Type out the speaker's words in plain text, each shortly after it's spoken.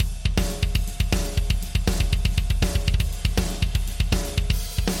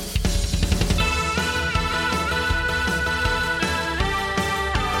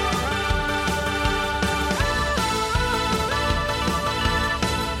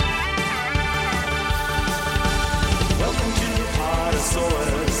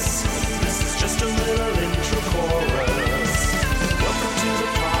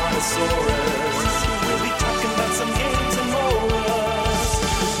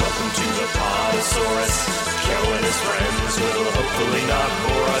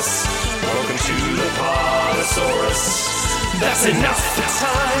Potosaurus. That's enough. It's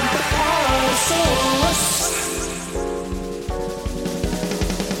time for Potosaurus.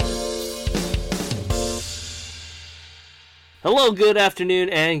 Hello, good afternoon,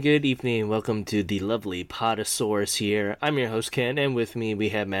 and good evening. Welcome to the lovely Potosaurus here. I'm your host, Ken, and with me we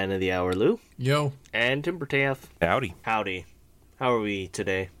have Man of the Hour, Lou. Yo. And Timbertath. Howdy. Howdy. How are we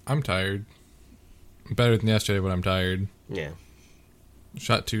today? I'm tired. Better than yesterday, but I'm tired. Yeah.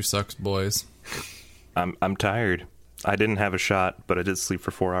 Shot 2 sucks, boys. I'm tired. I didn't have a shot, but I did sleep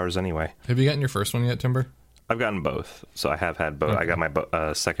for 4 hours anyway. Have you gotten your first one yet, Timber? I've gotten both, so I have had both. Okay. I got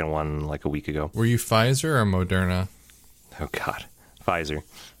my second one like a week ago. Were you Pfizer or Moderna? Oh God, Pfizer.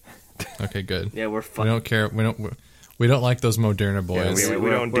 Okay, good. Yeah, we're fine. We don't care. We don't like those Moderna boys. Yeah, we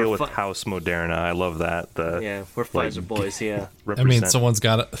don't we're deal with fu- House Moderna. I love that. Yeah, we're Pfizer boys, yeah. I mean, someone's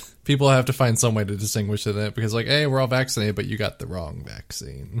got to... People have to find some way to distinguish it because, like, hey, we're all vaccinated, but you got the wrong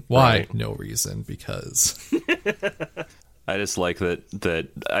vaccine. Why? Right. No reason. Because. I just like that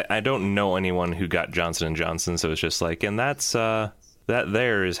I don't know anyone who got Johnson & Johnson, so it's just like, and that's... That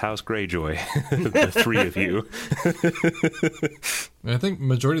there is House Greyjoy, the three of you. I think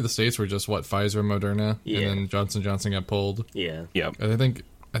majority of the states were just, Pfizer and Moderna, Yeah. and then Johnson & Johnson got pulled. Yeah. Yep. I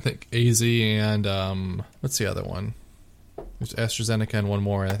think AZ and what's the other one? There's AstraZeneca and one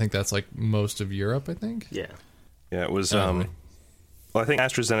more. And I think that's like most of Europe. I think. Yeah. Yeah, it was. Anyway. Well, I think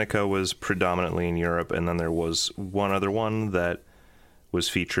AstraZeneca was predominantly in Europe, and then there was one other one that was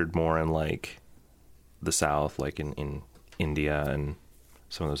featured more in like the South, like in India and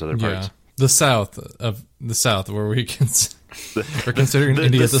some of those other parts. Yeah, the South, where we're considering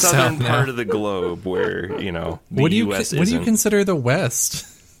India the the southern South part now. of the globe, where the What do you U.S. what do you isn't. consider the West?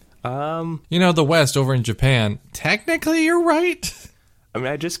 The West over in Japan. Technically, you're right, I mean,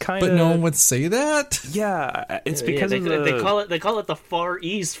 I just kind of. but no one would say that. Yeah, it's Yeah, because of the. they call it the Far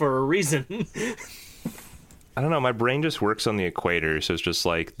East for a reason. I don't know. My brain just works on the equator, so it's just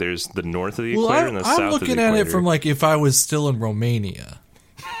like there's the north of the Well, equator and the south I'm of the looking equator, at it from like if I was still in Romania.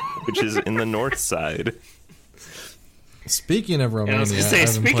 which is in the north side. Speaking of Romania, was gonna say, I've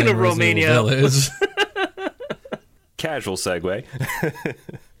been speaking playing of Resident Evil Romania- Village. Casual segue.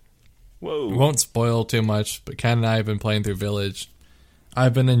 Whoa. Won't spoil too much, but Ken and I have been playing through Village.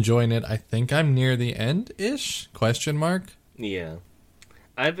 I've been enjoying it. I think I'm near the end-ish? Question mark. Yeah.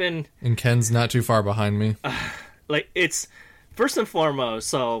 I've been... And Ken's not too far behind me. it's... First and foremost,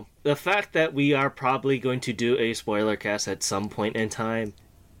 so the fact that we are probably going to do a spoiler cast at some point in time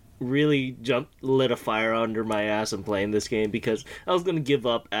really lit a fire under my ass in playing this game, because I was going to give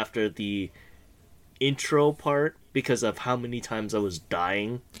up after the intro part because of how many times I was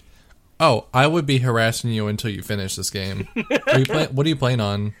dying. Oh, I would be harassing you until you finish this game. What are you playing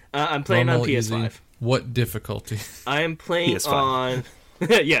on? I'm playing Normal, on PS5. easy? What difficulty? I am playing PS5. on...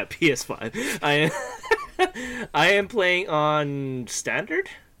 yeah, PS5. I am playing on standard?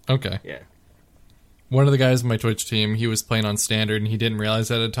 Okay. Yeah. One of the guys in my Twitch team, he was playing on standard, and he didn't realize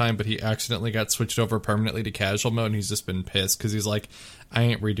that at the time, but he accidentally got switched over permanently to casual mode, and he's just been pissed, because he's like, I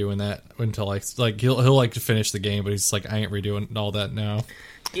ain't redoing that until, like he'll like to finish the game, but he's like, I ain't redoing all that now.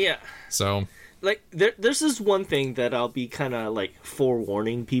 Yeah. So... Like, there's this one thing that I'll be kind of, like,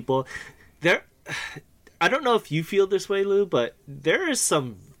 forewarning people. I don't know if you feel this way, Lou, but there is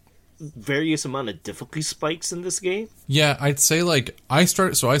some various amount of difficulty spikes in this game. Yeah, I'd say, like, I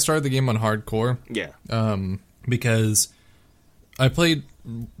started the game on hardcore. Yeah. Because I played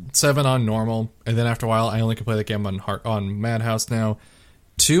 7 on normal, and then after a while, I only can play the game on Madhouse now.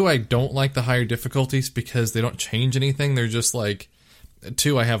 2, I don't like the higher difficulties because they don't change anything. They're just like...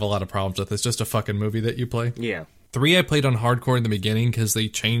 2, I have a lot of problems with. It's just a fucking movie that you play. Yeah. 3, I played on hardcore in the beginning because they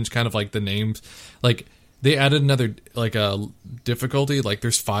changed kind of like the names. Like, they added another, like, a difficulty. Like,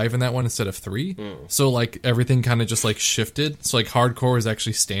 there's 5 in that one instead of 3. So, like, everything kind of just, like, shifted. So, like, hardcore is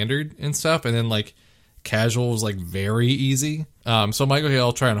actually standard and stuff. And then, like, casual was, like, very easy. So I'm like, okay,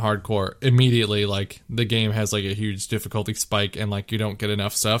 I'll try on hardcore. Immediately, like, the game has, like, a huge difficulty spike and, like, you don't get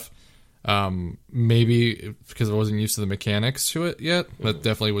enough stuff. Maybe because I wasn't used to the mechanics to it yet. That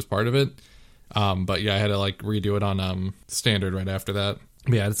definitely was part of it. But yeah, I had to like redo it on standard right after that.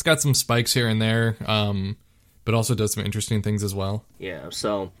 But yeah, it's got some spikes here and there, but also does some interesting things as well. Yeah,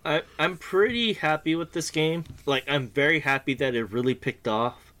 so I'm pretty happy with this game. Like, I'm very happy that it really picked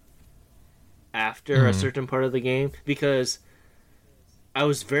off after a certain part of the game, because I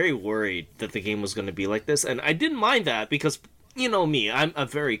was very worried that the game was going to be like this, and I didn't mind that because... You know me, I'm a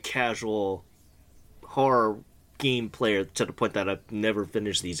very casual horror game player to the point that I've never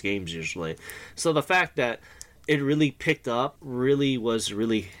finished these games usually. So the fact that it really picked up was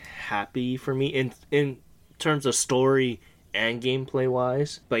really happy for me in terms of story and gameplay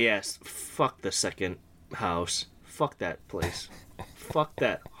wise. But yes, fuck the second house. Fuck that place. Fuck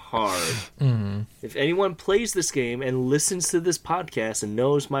that hard. If anyone plays this game and listens to this podcast and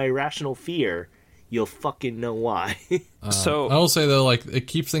knows my irrational fear, you'll fucking know why. So I will say though, like it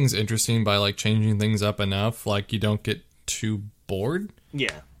keeps things interesting by like changing things up enough, like you don't get too bored.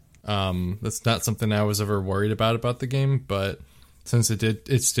 Yeah. That's not something I was ever worried about the game, but since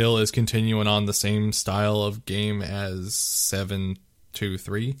it still is continuing on the same style of game as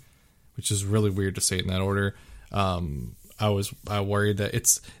 7-2-3, which is really weird to say it in that order. I worried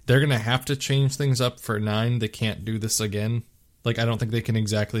that they're gonna have to change things up for 9. They can't do this again. Like I don't think they can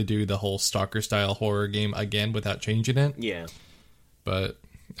exactly do the whole Stalker style horror game again without changing it. Yeah. But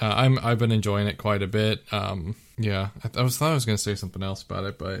I've been enjoying it quite a bit. Yeah, I thought I was gonna say something else about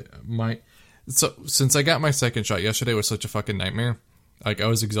it, but since I got my second shot yesterday was such a fucking nightmare. Like I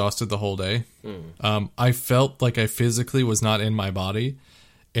was exhausted the whole day. I felt like I physically was not in my body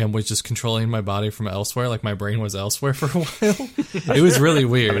and was just controlling my body from elsewhere. Like my brain was elsewhere for a while. It was really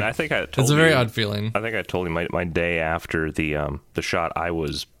weird. I mean, I think I told it's a very you, odd feeling. I think I told you my day after the shot, I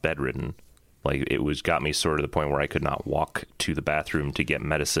was bedridden. Like it got me sort of the point where I could not walk to the bathroom to get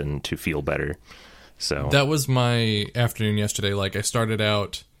medicine to feel better. So that was my afternoon yesterday. Like I started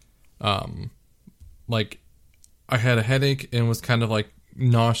out, like I had a headache and was kind of like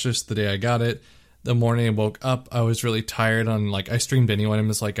nauseous the day I got it. The morning I woke up, I was really tired. I streamed anyway. I'm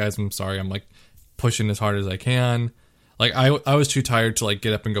just like, guys, I'm sorry. I'm like pushing as hard as I can. Like I was too tired to like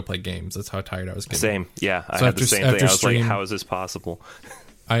get up and go play games. That's how tired I was getting. Same, yeah. So I had the same thing. I was stream, like, how is this possible?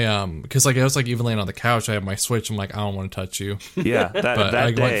 Because like I was like even laying on the couch. I have my Switch. I'm like, I don't want to touch you. Yeah, But that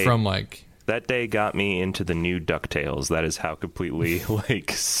I day, went from like. That day got me into the new DuckTales. That is how completely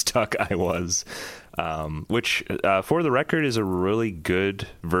like stuck I was. Which, for the record, is a really good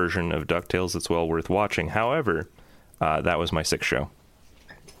version of DuckTales that's well worth watching. However, that was my 6th show.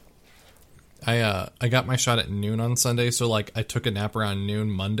 I got my shot at noon on Sunday, so like I took a nap around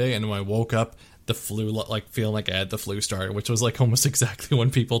noon Monday, and when I woke up, the flu like feeling like I had the flu started, which was like almost exactly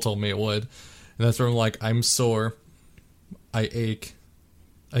when people told me it would. And that's where I'm like, I'm sore, I ache.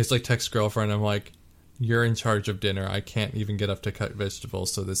 I just like text girlfriend. I'm like, you're in charge of dinner. I can't even get up to cut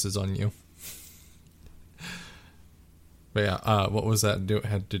vegetables, so this is on you. But yeah, what was that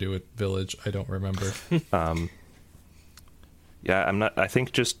had to do with Village? I don't remember. Yeah, I'm not. I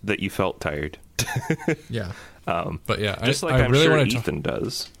think just that you felt tired. Yeah. But yeah, just like I I'm really sure want to Ethan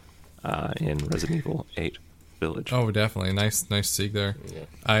does in Resident Evil 8 Village. Oh, definitely. Nice seek there.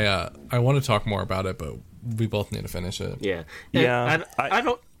 Yeah. I want to talk more about it, but we both need to finish it. Yeah. Yeah,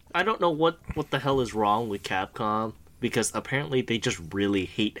 I don't know what the hell is wrong with Capcom, because apparently they just really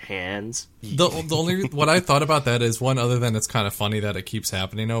hate hands. The only what I thought about that is, one, other than it's kind of funny that it keeps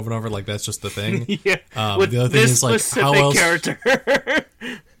happening over and over, like that's just the thing. Yeah. With the other thing is like how else character.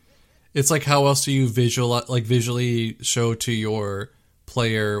 it's like how else do you visually show to your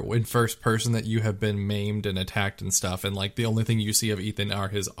player in first person that you have been maimed and attacked and stuff, and like the only thing you see of Ethan are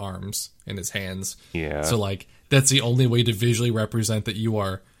his arms and his hands. Yeah. So like that's the only way to visually represent that you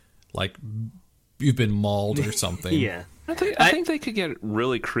are like you've been mauled or something. Yeah. I think they could get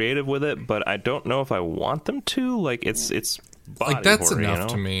really creative with it, but I don't know if I want them to. Like it's body like that's horror, enough you know?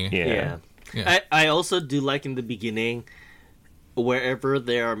 to me. Yeah. I also do like in the beginning, wherever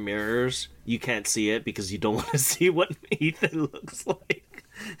there are mirrors, you can't see it because you don't want to see what Ethan looks like.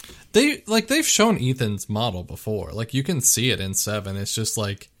 They've shown Ethan's model before. Like you can see it in 7. It's just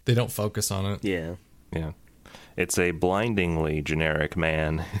like they don't focus on it. Yeah. Yeah. It's a blindingly generic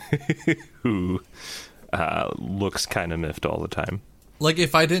man who looks kind of miffed all the time. Like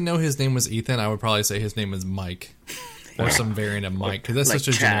if I didn't know his name was Ethan, I would probably say his name is Mike. Or some variant of Mike, because that's Like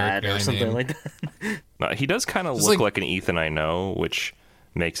such a Chad generic guy or something name. like that. He does kind of Just look like- like an Ethan I know, which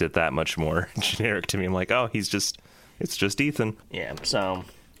makes it that much more generic to me. I'm like, oh, it's just Ethan. Yeah, so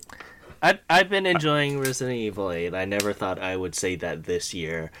I've been enjoying Resident Evil 8. I never thought I would say that this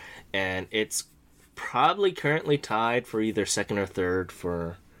year, and it's probably currently tied for either second or third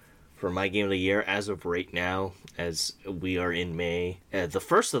for my game of the year as of right now, as we are in May. The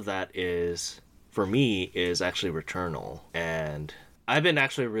first of that is, for me, is actually Returnal, and I've been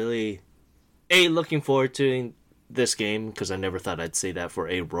actually really looking forward to this game, because I never thought I'd say that for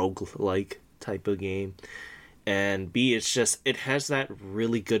a roguelike type of game. And B, it's just, it has that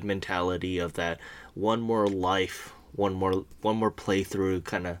really good mentality of that one more life, one more playthrough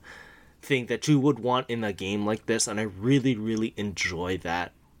kind of thing that you would want in a game like this, and I really, really enjoy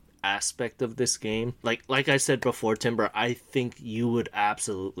that aspect of this game. Like I said before, Timber, I think you would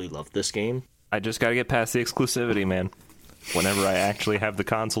absolutely love this game. I just got to get past the exclusivity, man. Whenever I actually have the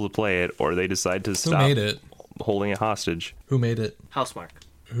console to play it, or they decide to Who stop made it? holding it hostage. Who made it? Housemark.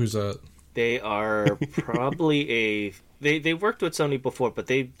 Who's They are probably they worked with Sony before, but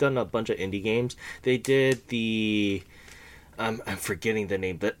they've done a bunch of indie games. They did the I'm forgetting the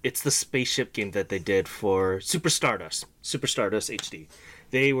name, but it's the spaceship game that they did for Super Stardust HD.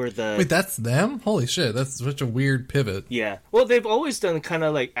 They were the Wait, that's them? Holy shit, that's such a weird pivot. yeah. Well, they've always done kind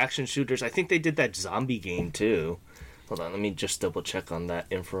of like action shooters. I think they did that zombie game too. Hold on, let me just double check on that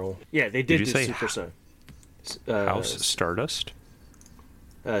info. Yeah, they did you do say Super Stardust. House Stardust?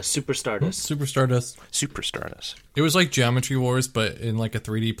 Super Stardust. Super Stardust. Super Stardust. It was like Geometry Wars, but in like a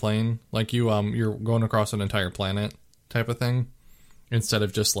 3D plane. Like you're going across an entire planet type of thing, instead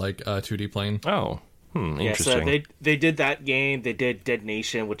of just like a 2D plane. Oh, Yeah, so interesting. they did that game. They did Dead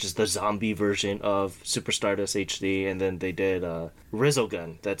Nation, which is the zombie version of Super Stardust HD, and then they did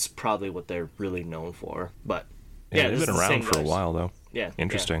Resogun. That's probably what they're really known for. But yeah, they've this been is the around same for a guys. while though. Yeah,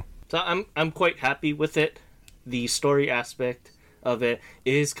 Interesting. yeah. So I'm quite happy with it. The story aspect of it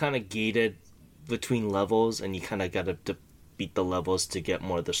is kind of gated between levels, and you kind of got to beat the levels to get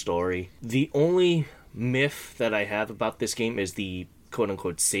more of the story. The only myth that I have about this game is the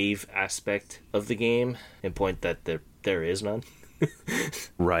quote-unquote save aspect of the game, and point that there is none.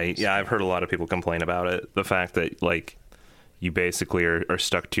 Right. Yeah, I've heard a lot of people complain about it. The fact that like you basically are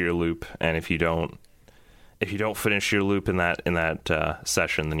stuck to your loop, and if you don't finish your loop in that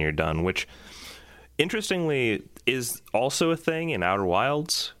session, then you're done. Which, interestingly, is also a thing in Outer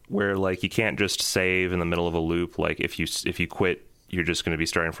Wilds, where like you can't just save in the middle of a loop. Like if you quit, you're just going to be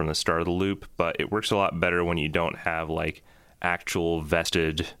starting from the start of the loop. But it works a lot better when you don't have like actual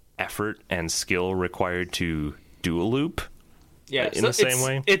vested effort and skill required to do a loop. Yeah, in the same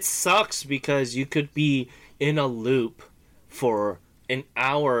way. It sucks because you could be in a loop for an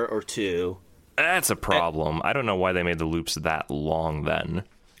hour or two. That's a problem. I don't know why they made the loops that long then,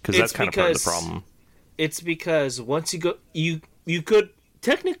 because that's kind of part of the problem. It's because once you go, you could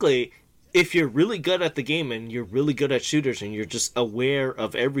technically, if you're really good at the game and you're really good at shooters and you're just aware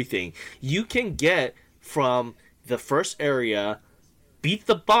of everything, you can get from the first area, beat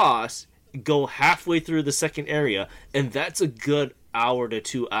the boss, go halfway through the second area, and that's a good hour to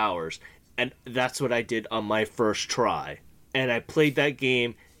 2 hours. And that's what I did on my first try. And I played that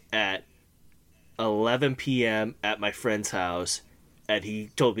game at 11 p.m. at my friend's house, and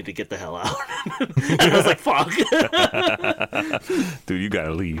he told me to get the hell out. And I was like, fuck. Dude, you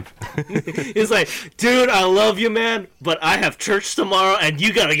gotta leave. He's like, dude, I love you, man, but I have church tomorrow, and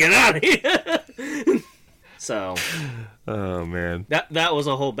you gotta get out of here. So, Oh man. that was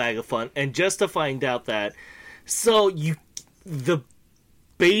a whole bag of fun. And just to find out that, the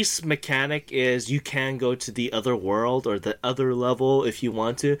base mechanic is you can go to the other world or the other level if you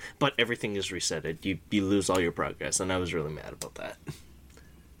want to, but everything is resetted. You lose all your progress, and I was really mad about that.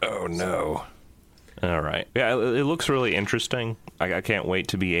 Oh no. All right. Yeah, it looks really interesting. I can't wait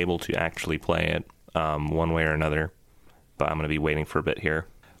to be able to actually play it one way or another, but I'm going to be waiting for a bit here.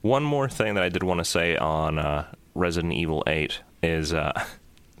 One more thing that I did want to say on Resident Evil 8 is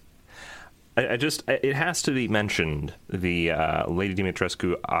it has to be mentioned, the Lady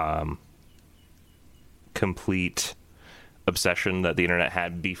Dimitrescu complete obsession that the internet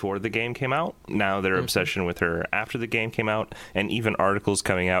had before the game came out. Now their obsession with her after the game came out, and even articles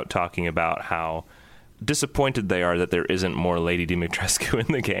coming out talking about how disappointed they are that there isn't more Lady Dimitrescu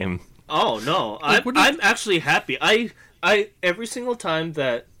in the game. Oh no, I'm actually happy. I every single time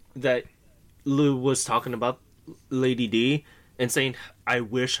that Lou was talking about Lady D and saying I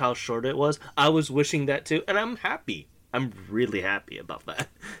wish how short it was, I was wishing that too, and I'm happy. I'm really happy about that.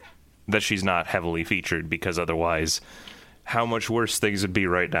 That she's not heavily featured, because otherwise, how much worse things would be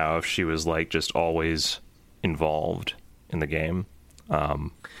right now if she was like just always involved in the game.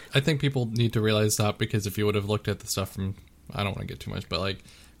 I think people need to realize that, because if you would have looked at the stuff from, I don't want to get too much, but like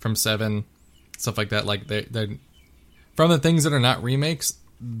from 7, stuff like that, like they from the things that are not remakes,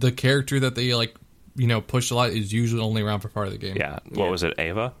 the character that they like, push a lot is usually only around for part of the game. Yeah. What was it,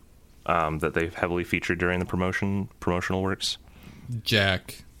 Ava? That they've heavily featured during the promotional works.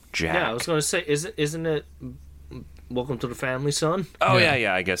 Jack. Yeah, I was gonna say, isn't it Welcome to the Family, son? Oh Yeah.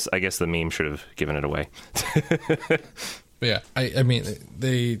 yeah. I guess the meme should have given it away. But yeah, I mean,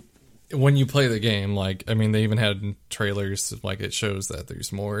 when you play the game, they even had trailers, like it shows that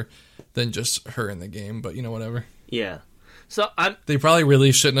there's more than just her in the game, but whatever. Yeah. So They probably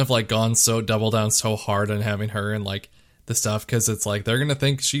really shouldn't have gone double down so hard on having her and the stuff, because it's they're gonna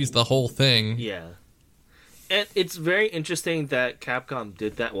think she's the whole thing. Yeah. And it's very interesting that Capcom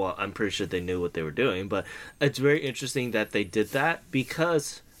did that. Well, I'm pretty sure they knew what they were doing, but it's very interesting that they did that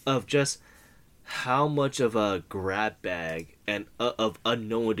because of just how much of a grab bag and of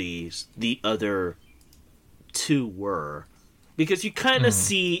unknownies the other two were. because you kind of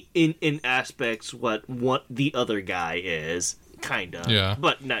see in aspects what the other guy is, kind of. Yeah.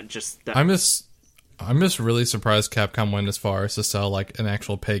 But not just that. I'm just really surprised Capcom went as far as to sell like an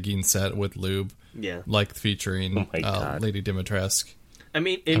actual pegging set with lube, Yeah. like featuring my God. Lady Dimitrescu. I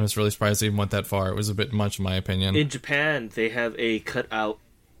mean, I'm just really surprised they even went that far. It was a bit much, in my opinion. in Japan, they have a cutout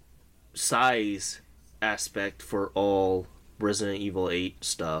size aspect for all Resident Evil 8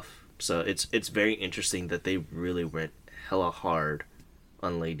 stuff. So it's very interesting that they really went hella hard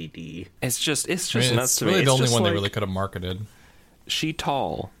on Lady D. It's just I mean, nuts it's to really me. the It's only just one they like, really could have marketed. she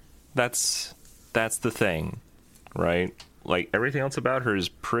tall. That's the thing, right? Like everything else about her is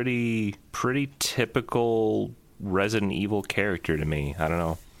pretty typical Resident Evil character to me. I don't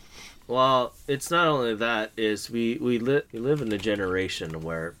know. Well, it's not only that, is we live in a generation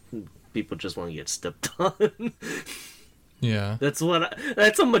where people just want to get stepped on. Yeah. That's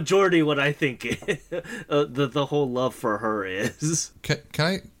a majority what I think the whole love for her is. Can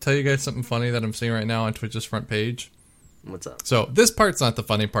I tell you guys something funny that I'm seeing right now on Twitch's front page? What's up? So this part's not the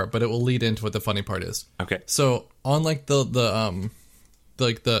funny part, but it will lead into what the funny part is. Okay. So on like the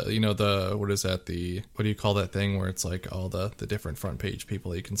you know, the what is that, the what do you call that thing where it's like all the different front page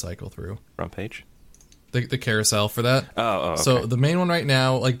people that you can cycle through, Front page. the carousel for that. Oh, okay. So the main one right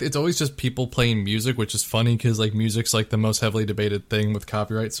now, like it's always just people playing music, which is funny because like music's like the most heavily debated thing with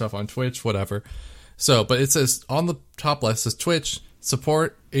copyright stuff on Twitch, whatever. So, but it says on the top left says Twitch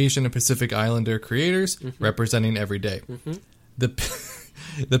support Asian and Pacific Islander creators representing every day.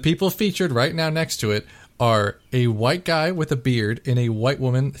 The people featured right now next to it are a white guy with a beard and a white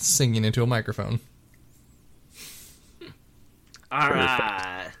woman singing into a microphone. All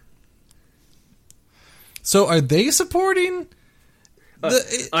right. So are they supporting? Are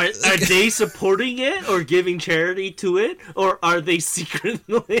they supporting it or giving charity to it, or are they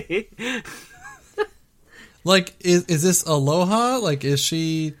secretly? Like, is this Aloha? Like, is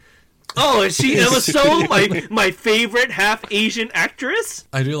she? Oh, is she Emma Stone, my favorite half Asian actress?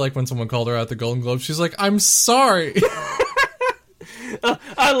 I do like when someone called her out the Golden Globe. She's like, "I'm sorry."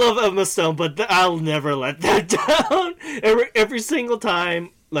 I love Emma Stone, but I'll never let that down. Every single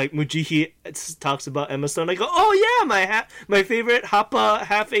time, like Mujihi talks about Emma Stone, I go, "Oh yeah, my favorite Hapa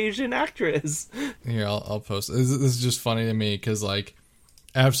half Asian actress." Here, I'll post. This is just funny to me because like,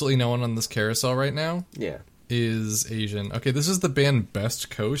 absolutely no one on this carousel right now Yeah. is Asian. Okay, this is the band Best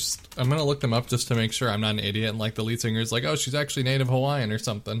Coast. I'm gonna look them up just to make sure I'm not an idiot and like the lead singer is like, oh, she's actually native Hawaiian or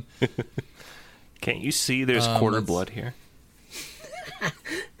something. Can't you see there's quarter blood here?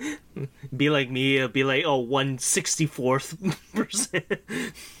 Be like me, it'll be like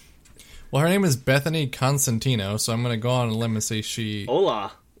 1/64th%. Well, her name is Bethany Constantino, so I'm gonna go on a limb and say she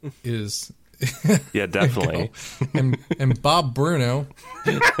Hola. is. Yeah, definitely. and Bob Bruno.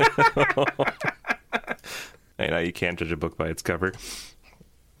 Hey, now you can't judge a book by its cover.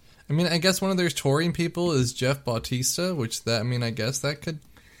 I mean, I guess one of their touring people is Jeff Bautista, which I guess that could.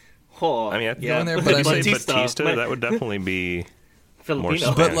 Oh, I mean, in there, but I mean- Batista, my- that would definitely be more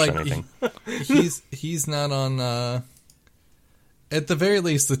Filipino. Spanish But like, than anything. he's not on. At the very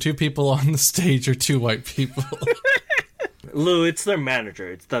least, the two people on the stage are two white people. Lou, it's their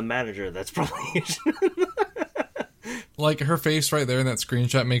manager. It's the manager that's probably Asian. Like her face right there in that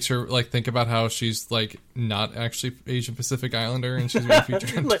screenshot makes her like think about how she's like not actually Asian Pacific Islander and she's being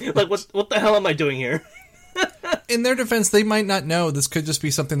featured. like what the hell am I doing here? In their defense, they might not know. This could just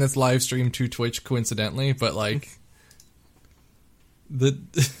be something that's live streamed to Twitch coincidentally, but like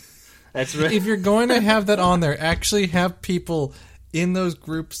That's right. if you're going to have that on there, actually have people in those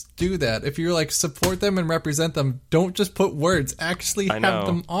groups do that. If you're like support them and represent them, don't just put words. Actually I have know.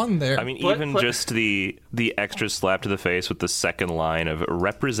 them on there. I mean, But- even but- just the extra slap to the face with the second line of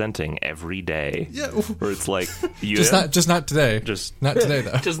representing every day. yeah, Where it's like, you just not today. Just- not today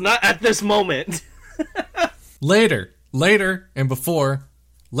though. Just not at this moment. Later, and before,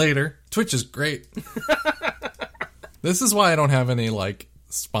 later. Twitch is great. This is why I don't have any like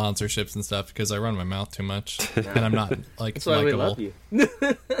sponsorships and stuff because I run my mouth too much and I'm not like That's why we love likable. you.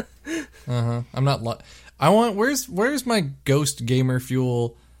 I'm not. I want. Where's my Ghost Gamer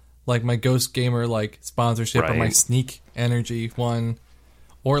Fuel, like my Ghost Gamer like sponsorship or my Right. Sneak Energy one,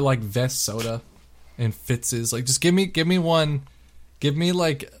 or like Vest Soda and Fitz's. Like just give me one. Give me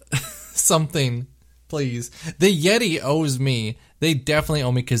like something, please. The Yeti owes me. They definitely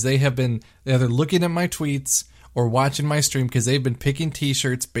owe me because they have been either looking at my tweets or watching my stream because they've been picking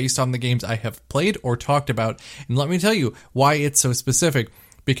t-shirts based on the games I have played or talked about. And let me tell you why it's so specific.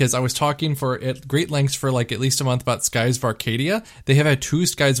 Because I was talking for at great lengths for like at least a month about Skies of Arcadia. They have had 2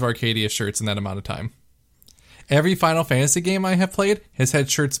 Skies of Arcadia shirts in that amount of time. Every Final Fantasy game I have played has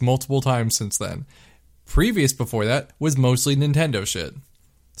had shirts multiple times since then. previous before that was mostly Nintendo shit.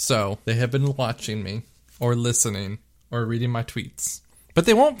 So they have been watching me or listening or reading my tweets. But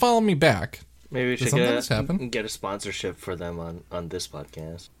they won't follow me back. Maybe we Does should something happen? get a sponsorship for them on this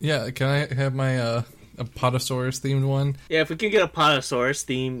podcast. Yeah, can I have my a Potosaurus themed one? Yeah, if we can get a Potosaurus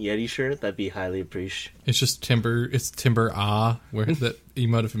themed Yeti shirt, that'd be highly appreciated. It's just Timber. It's Timber where that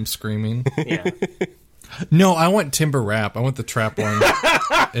emote of him screaming. Yeah. No, I want Timber Rap. I want the trap one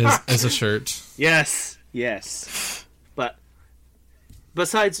as a shirt. Yes. But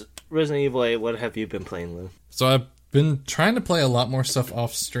besides Resident Evil 8, what have you been playing, Lou? So I've been trying to play a lot more stuff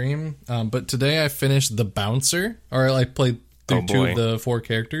off stream, but today I finished The Bouncer, or I played through 2 of the 4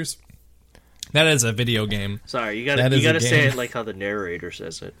 characters. That is a video game. Sorry, you gotta say it like how the narrator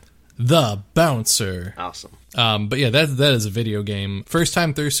says it. The Bouncer. Awesome. But yeah, that is a video game. First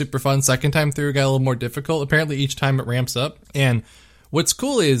time through, super fun. Second time through, got a little more difficult. Apparently, each time it ramps up. And what's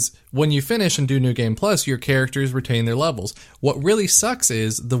cool is when you finish and do New Game Plus, your characters retain their levels. What really sucks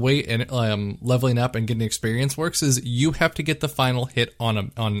is the way leveling up and getting experience works is you have to get the final hit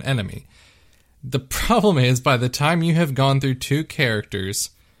on an enemy. The problem is by the time you have gone through 2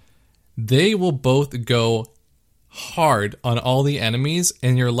 characters, they will both go hard on all the enemies,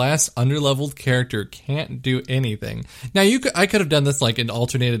 and your last underleveled character can't do anything. Now, I could have done this like and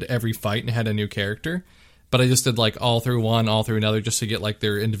alternated every fight and had a new character, but I just did like all through one, all through another, just to get like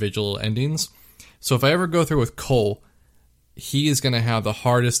their individual endings. So if I ever go through with Cole, he is going to have the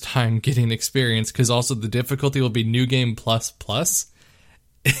hardest time getting experience, because also the difficulty will be New Game Plus Plus,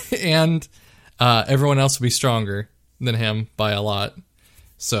 and everyone else will be stronger than him by a lot.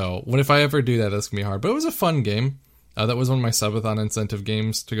 So, if I ever do that, that's going to be hard. But it was a fun game. That was one of my subathon incentive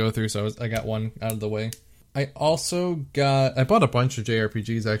games to go through, so I got one out of the way. I bought a bunch of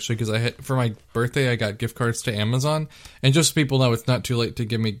JRPGs, actually, because for my birthday, I got gift cards to Amazon. And just so people know, it's not too late to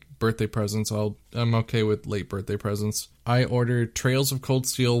give me birthday presents. I'm okay with late birthday presents. I ordered Trails of Cold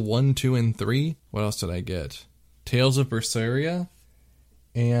Steel 1, 2, and 3. What else did I get? Tales of Berseria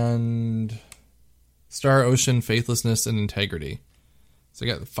and Star Ocean, Faithlessness, and Integrity. So I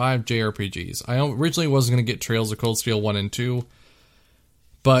got 5 JRPGs. I originally wasn't going to get Trails of Cold Steel 1 and 2,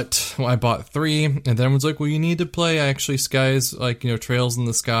 but I bought 3, and then everyone's like, well, you need to play actually Skies, Trails in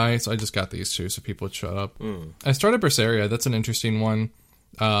the Sky, so I just got these 2 so people would shut up. I started Berseria. That's an interesting one.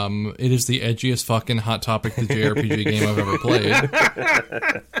 It is the edgiest fucking Hot Topic the JRPG game I've ever played.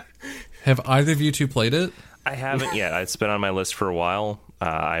 Have either of you 2 played it? I haven't yet. It's been on my list for a while.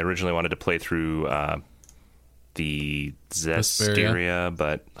 I originally wanted to play through the Zestiria,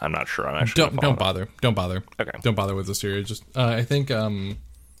 but I'm not sure. I'm actually don't bother. Okay, don't bother with Zestiria. Just I think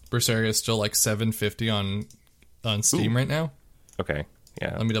Berseria is still like $7.50 on Steam right now. Okay,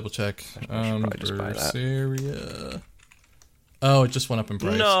 yeah. Let me double check. Berseria. Oh, it just went up in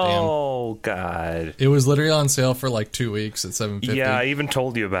price. No, damn. God. It was literally on sale for like 2 weeks at $7.50. Yeah, I even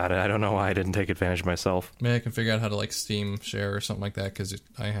told you about it. I don't know why I didn't take advantage myself. Maybe I can figure out how to like Steam share or something like that, because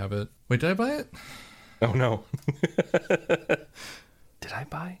I have it. Wait, did I buy it? Oh, no. Did I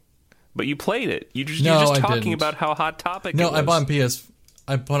buy? But you played it. You're just talking about how Hot Topic it was. I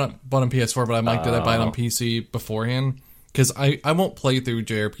bought on PS4, but I'm like, did I buy it on PC beforehand? Because I won't play through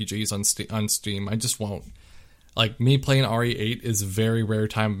JRPGs on Steam. I just won't. Like, me playing RE8 is a very rare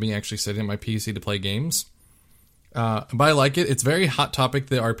time of me actually sitting at my PC to play games. But I like it. It's very Hot Topic,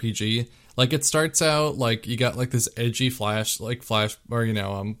 the RPG. Like, it starts out, like, you got, like, this edgy flash, or, like,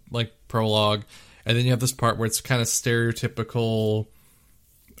 prologue. And then you have this part where it's kind of stereotypical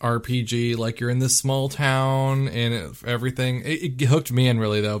RPG, like you're in this small town and everything. It hooked me in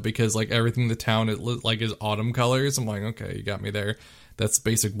really though, because like everything in the town is autumn colors. I'm like, okay, you got me there. That's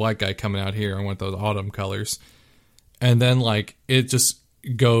basic white guy coming out here. I want those autumn colors. And then like it just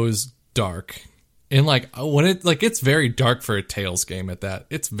goes dark. And like when it's very dark for a Tales game at that.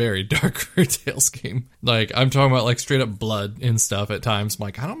 It's very dark for a Tales game. Like I'm talking about like straight up blood and stuff at times. I'm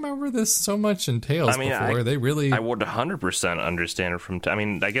like, I don't remember this so much in Tales before. I would 100% understand it from.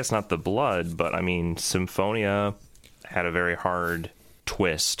 I guess not the blood, but I mean, Symphonia had a very hard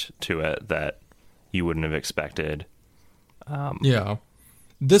twist to it that you wouldn't have expected. Yeah,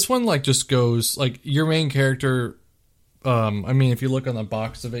 this one like just goes like your main character. If you look on the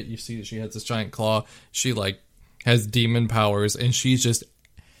box of it, you see that she has this giant claw. She, like, has demon powers, and she's just...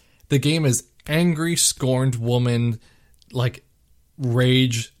 The game is angry, scorned woman, like,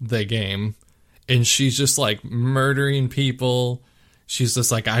 rage the game. And she's just, like, murdering people. She's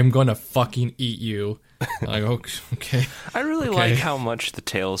just like, I'm gonna fucking eat you. Like, okay. I really like how much the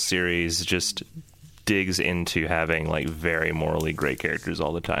Tales series just digs into having like very morally great characters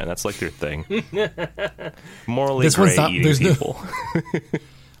all the time. That's like their thing. Morally great eating people.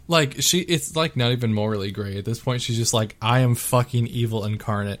 Like, it's like not even morally gray at this point. She's just like, I am fucking evil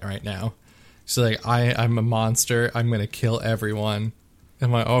incarnate right now. She's like, I'm a monster. I'm gonna kill everyone.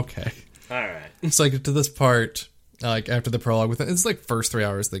 I'm like, okay. All right. It's like to this part, like after the prologue, with it's like first 3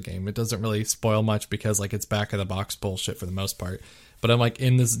 hours of the game. It doesn't really spoil much because like it's back of the box bullshit for the most part. But I'm like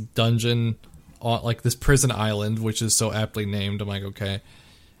in this dungeon, like this prison island, which is so aptly named. I'm like, okay,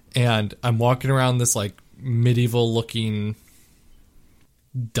 and I'm walking around this like medieval looking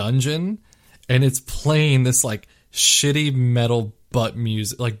dungeon, and it's playing this like shitty metal butt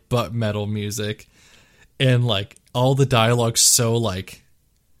music, like butt metal music, and like all the dialogue's so like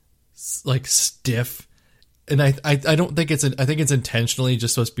stiff, and I don't think I think it's intentionally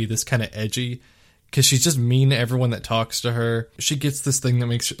just supposed to be this kind of edgy, because she's just mean to everyone that talks to her. She gets this thing that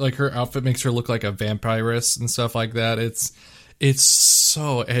makes like her outfit makes her look like a vampiress and stuff like that. It's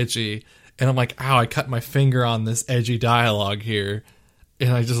so edgy, and I'm like, ow, I cut my finger on this edgy dialogue here,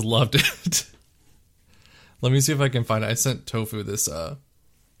 and I just loved it. Let me see if I can find it. I sent Tofu this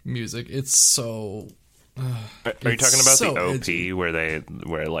music. It's so. Are you talking about so the OP edgy. where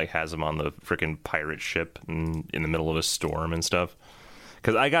it like has him on the freaking pirate ship in the middle of a storm and stuff?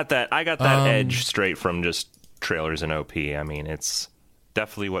 Because I got that edge straight from just trailers and OP. I mean, it's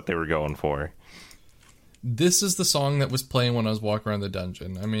definitely what they were going for. This is the song that was playing when I was walking around the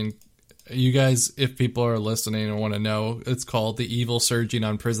dungeon. I mean, you guys, if people are listening and want to know, it's called The Evil Surging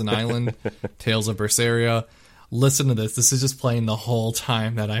on Prison Island, Tales of Berseria. Listen to this. This is just playing the whole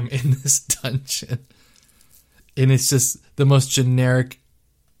time that I'm in this dungeon. And it's just the most generic,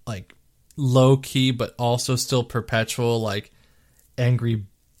 like, low-key, but also still perpetual, like, angry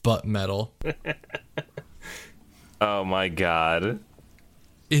butt metal. Oh my god.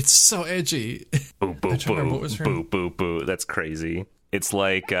 It's so edgy. Boo, boo, What was boo, her boo, boo, boo. That's crazy. It's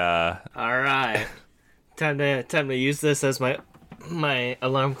like, All right. Time to use this as my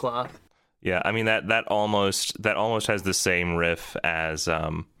alarm clock. yeah, I mean, that almost has the same riff as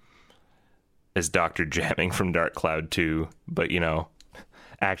Dr. Jamming from Dark Cloud 2, but, you know,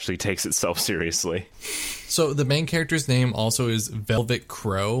 actually takes itself seriously. So the main character's name also is Velvet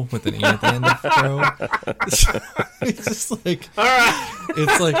Crow with an E at the end of Crow. It's just like, All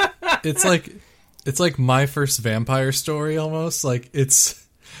right. it's like my first vampire story almost. Like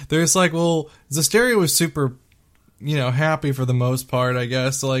there's like, well, Zestiria was super, you know, happy for the most part, I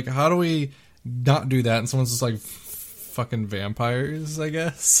guess. So like, how do we not do that? And someone's just like, fucking vampires, I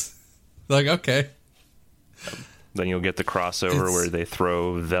guess. Like, okay. Then you'll get the crossover where they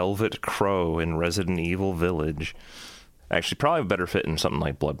throw Velvet Crow in Resident Evil Village. Actually, probably better fit in something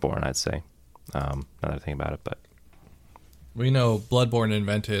like Bloodborne, I'd say. Now that I think about it, but We know Bloodborne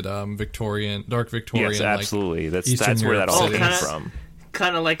invented Dark Victorian. yes, absolutely. Like, That's where that all Europe came settings. from.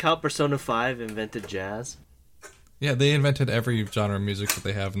 Kind of like how Persona 5 invented jazz. Yeah, they invented every genre of music that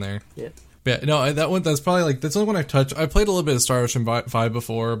they have in there. Yeah. But yeah, no, that's probably like that's the only one I've touched. I played a little bit of Star Ocean 5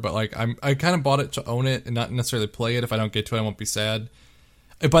 before, but like I kind of bought it to own it and not necessarily play it. If I don't get to it, I won't be sad.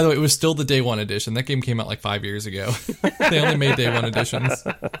 And by the way, it was still the Day 1 edition. That game came out like 5 years ago. They only made Day 1 editions.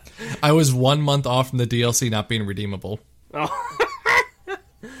 I was 1 month off from the DLC not being redeemable. Oh.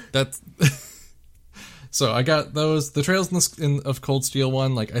 That's so I got those. The Trails of Cold Steel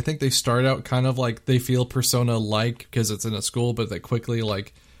one. Like I think they start out kind of like they feel Persona like because it's in a school, but that quickly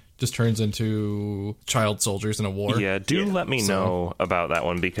like just turns into child soldiers in a war. Yeah, let me know about that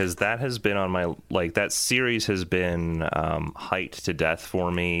one, because that has been on my, like, that series has been hyped to death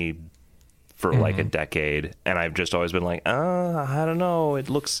for me for like a decade, and I've just always been like, I don't know, it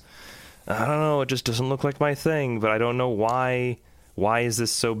just doesn't look like my thing, but I don't know why is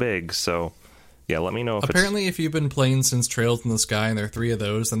this so big. So yeah, let me know if apparently if you've been playing since Trails in the Sky and there are 3 of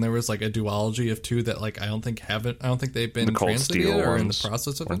those, then there was like a duology of 2 that like I don't think they've been the Cold translated Steel yet or in the ones,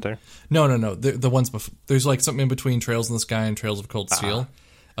 process of weren't it. there? No. The ones before. There's like something in between Trails in the Sky and Trails of Cold Steel.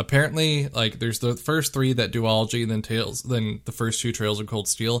 Apparently, like there's the first 3 that duology, then the first 2 Trails of Cold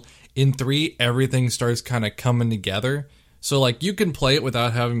Steel. In 3, everything starts kind of coming together. So like you can play it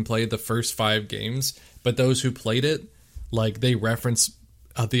without having played the first 5 games, but those who played it, like they reference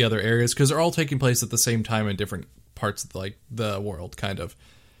the other areas because they're all taking place at the same time in different parts of like the world, kind of,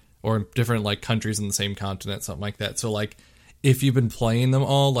 or in different like countries in the same continent, something like that. So like if you've been playing them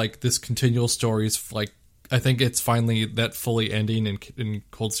all, like this continual stories, like I think it's finally that fully ending in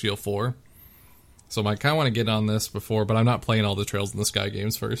Cold Steel 4. So I kind of want to get on this before, but I'm not playing all the Trails in the Sky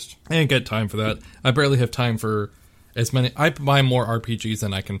games first. I ain't got time for that. I barely have time for as many. I buy more RPGs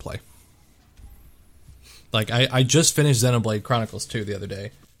than I can play. Like, I just finished Xenoblade Chronicles 2 the other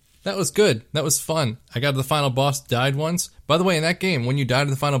day. That was good. That was fun. I got to the final boss, died once. By the way, in that game, when you die to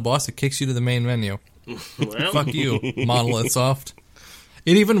the final boss, it kicks you to the main menu. Well. Fuck you, Monolith Soft.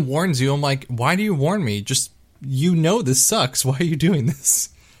 It even warns you. I'm like, why do you warn me? Just, you know this sucks. Why are you doing this?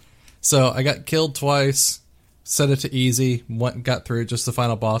 So I got killed twice, set it to easy, got through it, just the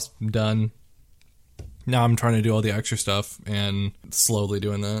final boss, done. Now I'm trying to do all the extra stuff and slowly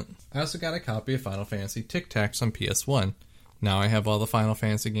doing that. I also got a copy of Final Fantasy Tic Tacs on PS1. Now I have all the Final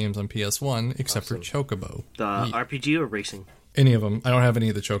Fantasy games on PS1 except for Chocobo. The RPG or racing? Any of them. I don't have any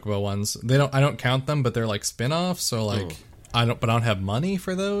of the Chocobo ones. I don't count them, but they're like spin-offs, so like I don't have money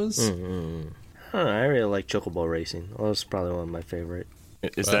for those. I really like Chocobo Racing. That was probably one of my favorite.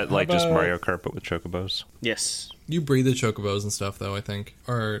 Is that like just Mario Kart but with chocobos? Yes. You breed the chocobos and stuff, though, I think.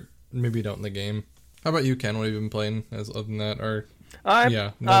 Or maybe you don't in the game. How about you, Ken? What have you been playing other than that? Or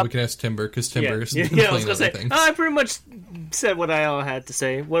we can ask Timber, because Timber's been playing I was gonna other say, things. I pretty much said what I all had to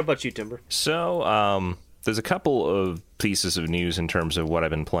say. What about you, Timber? So, there's a couple of pieces of news in terms of what I've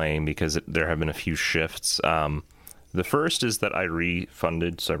been playing, because there have been a few shifts. The first is that I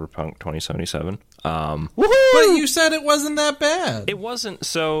refunded Cyberpunk 2077. But you said it wasn't that bad. It wasn't.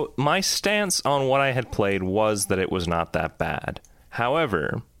 So my stance on what I had played was that it was not that bad.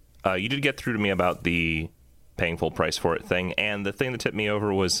 However, you did get through to me about the paying full price for it thing, and the thing that tipped me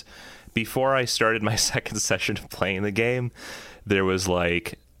over was before I started my second session of playing the game, there was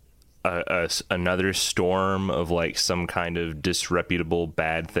like another storm of like some kind of disreputable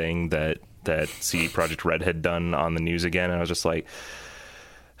bad thing that CD Projekt Red had done on the news again, and I was just like,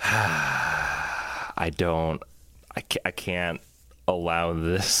 I can't allow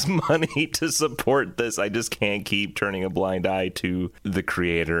this money to support this. I just can't keep turning a blind eye to the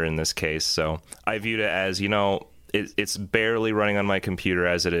creator in this case. So I viewed it as, it's barely running on my computer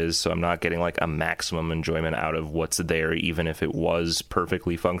as it is, so I'm not getting like a maximum enjoyment out of what's there, even if it was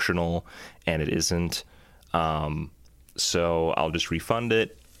perfectly functional, and it isn't. So I'll just refund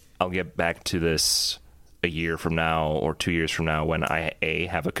it. I'll get back to this a year from now or 2 years from now when I, A,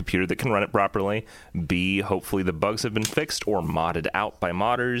 have a computer that can run it properly, B, hopefully the bugs have been fixed or modded out by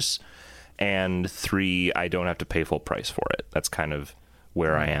modders, and 3, I don't have to pay full price for it. That's kind of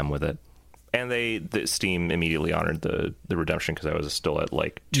where I am with it. And the Steam immediately honored the redemption because I was still at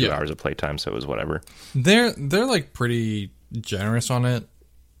like 2 hours of playtime, so it was whatever. They're like pretty generous on it,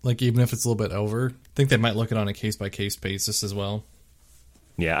 like even if it's a little bit over. I think they might look at it on a case-by-case basis as well.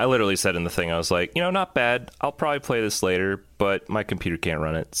 Yeah, I literally said in the thing, I was like, not bad. I'll probably play this later, but my computer can't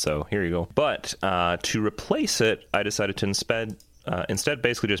run it, so here you go. But to replace it, I decided to instead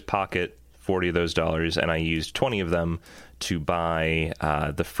basically just pocket $40 of those dollars, and I used 20 of them to buy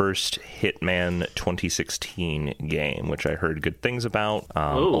the first Hitman 2016 game, which I heard good things about.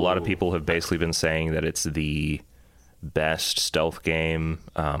 A lot of people have basically been saying that it's the best stealth game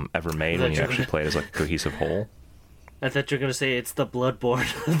ever made when you actually play it as like a cohesive whole. I thought you were going to say it's the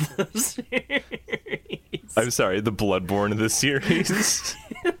Bloodborne of the series. I'm sorry, the Bloodborne of the series.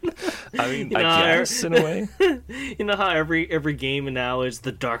 I mean, I guess, in a way. You know how every game now is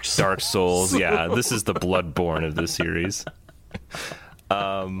the Dark Souls? Dark Souls, yeah. This is the Bloodborne of the series.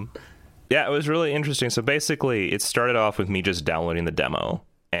 Yeah, it was really interesting. So basically, it started off with me just downloading the demo,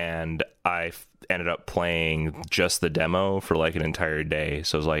 and I ended up playing just the demo for like an entire day.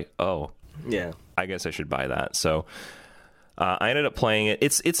 So I was like, oh, yeah, I guess I should buy that. So I ended up playing it.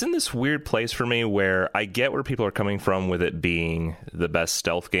 It's in this weird place for me where I get where people are coming from with it being the best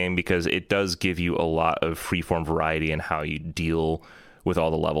stealth game, because it does give you a lot of freeform variety in how you deal with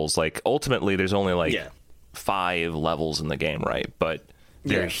all the levels. Like ultimately, there's only like 5 levels in the game, right? But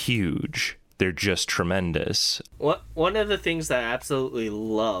they're huge. They're just tremendous. One of the things that I absolutely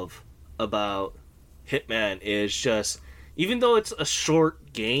love about Hitman is just, even though it's a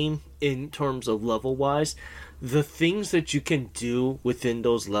short game in terms of level wise, the things that you can do within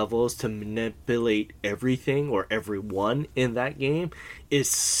those levels to manipulate everything or everyone in that game is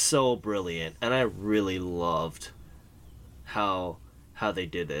so brilliant, and I really loved how they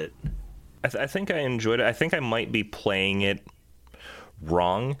did it. I think I enjoyed it. I think I might be playing it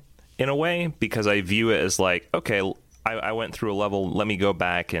wrong in a way, because I view it as like, okay, I went through a level, let me go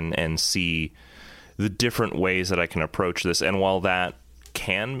back and see the different ways that I can approach this. And while that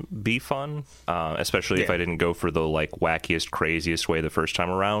can be fun, especially if I didn't go for the like wackiest, craziest way the first time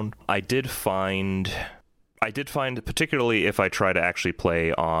around, I did find, particularly if I try to actually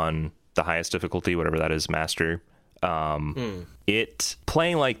play on the highest difficulty, whatever that is, master, it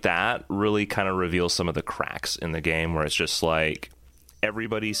playing like that really kind of reveals some of the cracks in the game, where it's just like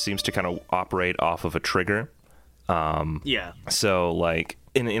everybody seems to kind of operate off of a trigger. So like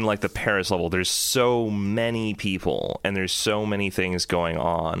in like the Paris level, there's so many people and there's so many things going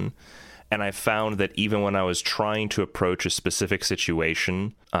on, And I found that even when I was trying to approach a specific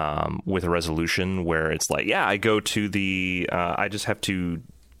situation with a resolution where it's like, yeah, I go to the, I just have to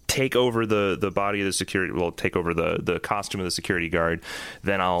take over the body of the security, well, take over the costume of the security guard,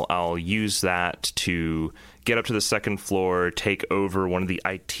 then I'll use that to get up to the second floor, take over one of the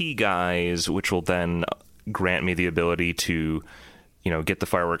IT guys, which will then grant me the ability to, get the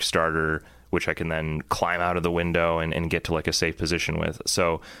fireworks starter, which I can then climb out of the window and get to like a safe position with.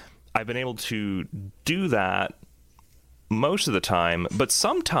 So I've been able to do that most of the time, but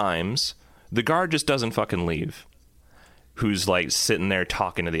sometimes the guard just doesn't fucking leave, who's like sitting there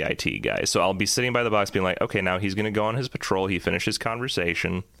talking to the IT guy. So I'll be sitting by the box being like, okay, now he's going to go on his patrol. He finished his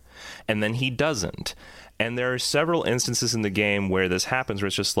conversation, and then he doesn't. And there are several instances in the game where this happens, where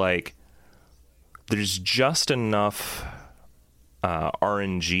it's just like, there's just enough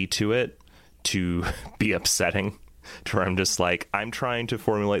RNG to it to be upsetting, to where I'm just like, I'm trying to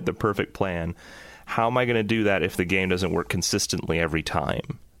formulate the perfect plan. How am I going to do that if the game doesn't work consistently every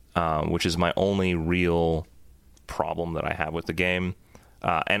time? Which is my only real problem that I have with the game.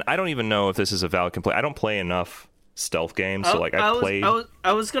 And I don't even know if this is a valid complaint. I don't play enough stealth games, so like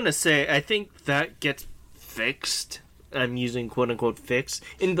I was gonna say, I think that gets fixed. I'm using quote unquote fixed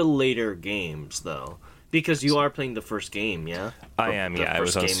in the later games though. Because you are playing the first game, yeah? I am, yeah. It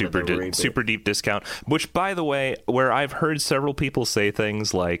was on super deep discount. Which, by the way, where I've heard several people say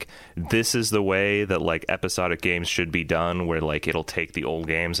things like, this is the way that, like, episodic games should be done, where, like, it'll take the old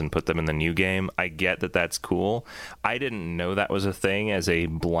games and put them in the new game. I get that that's cool. I didn't know that was a thing as a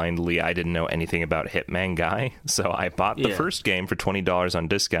I didn't know anything about Hitman guy. So I bought the first game for $20 on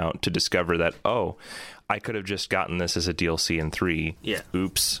discount to discover that, I could have just gotten this as a DLC in 3. Yeah.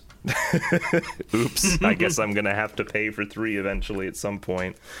 Oops. Oops. I guess I'm gonna have to pay for 3 eventually at some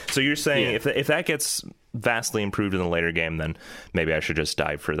point. So you're saying if that gets vastly improved in the later game, then maybe I should just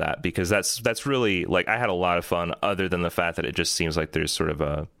dive for that, because that's really, like, I had a lot of fun, other than the fact that it just seems like there's sort of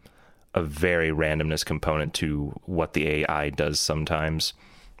a very randomness component to what the AI does sometimes.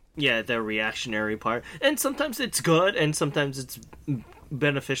 Yeah, the reactionary part, and sometimes it's good and sometimes it's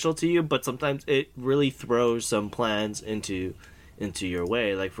beneficial to you, but sometimes it really throws some plans into your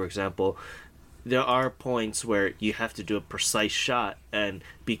way. Like, for example, there are points where you have to do a precise shot, and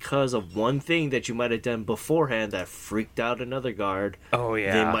because of one thing that you might have done beforehand that freaked out another guard,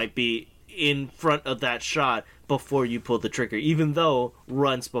 they might be in front of that shot before you pull the trigger, even though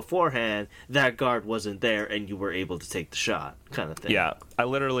runs beforehand that guard wasn't there and you were able to take the shot, kind of thing. Yeah, I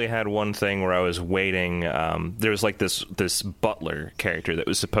literally had one thing where I was waiting. There was like this butler character that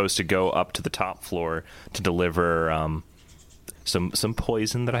was supposed to go up to the top floor to deliver some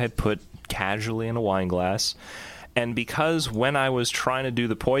poison that I had put casually in a wine glass. And because when I was trying to do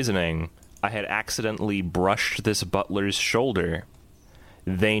the poisoning, I had accidentally brushed this butler's shoulder,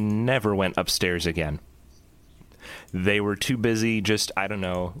 they never went upstairs again. They were too busy just, I don't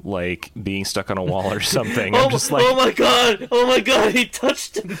know, like being stuck on a wall or something. I'm just like, oh my god, he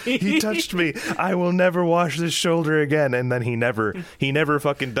touched me. He touched me. I will never wash this shoulder again. And then he never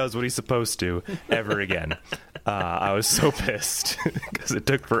fucking does what he's supposed to ever again. I was so pissed because it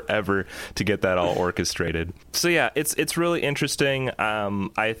took forever to get that all orchestrated. So yeah, it's really interesting.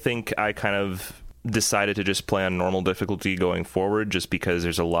 I think I kind of decided to just play on normal difficulty going forward, just because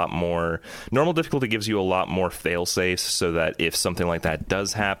there's a lot more. Normal difficulty gives you a lot more fail-safes, so that if something like that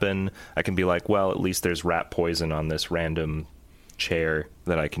does happen, I can be like, well, at least there's rat poison on this random chair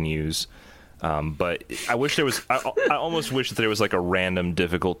that I can use. But I wish there was. I almost wish that there was like a random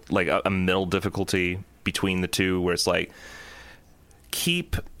like a middle difficulty between the two, where it's like,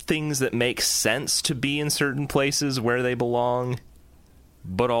 keep things that make sense to be in certain places where they belong,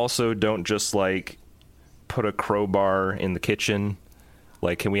 but also don't just like put a crowbar in the kitchen.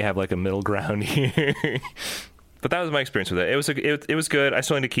 Like, can we have like a middle ground here? But that was my experience with it. It was good. I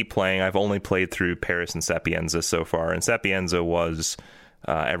still need to keep playing. I've only played through Paris and Sapienza so far, and Sapienza was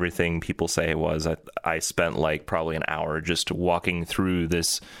everything people say it was. I spent like probably an hour just walking through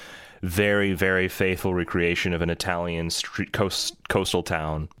this very, very faithful recreation of an Italian coastal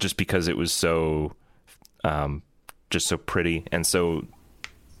town, just because it was so just so pretty and so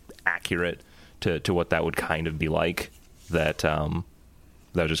accurate to what that would kind of be like, that I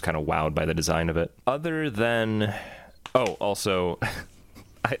was just kind of wowed by the design of it. Other than, also,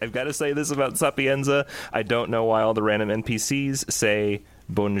 I've got to say this about Sapienza. I don't know why all the random NPCs say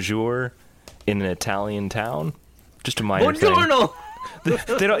bonjour in an Italian town. Just a minor Buongiorno! thing.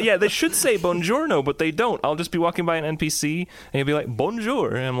 They don't. Yeah, they should say buongiorno, but they don't. I'll just be walking by an NPC and he'll be like, bonjour,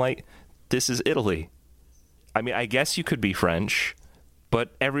 and I'm like, this is Italy. I mean, I guess you could be French,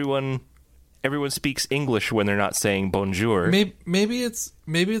 but everyone everyone speaks English when they're not saying bonjour. Maybe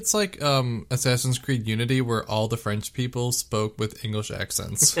it's like Assassin's Creed Unity, where all the French people spoke with English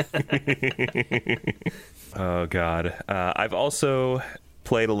accents. Oh God, I've also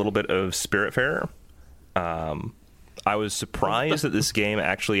played a little bit of Spiritfarer. I was surprised that this game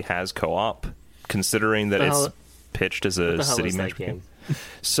actually has co-op, considering that it's pitched as a city management game.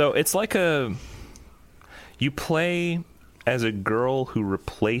 So it's like you play as a girl who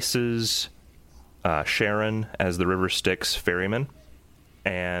replaces Sharon as the River Styx ferryman,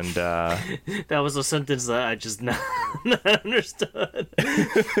 and that was a sentence that I just not understood.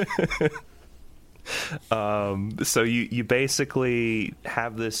 So you basically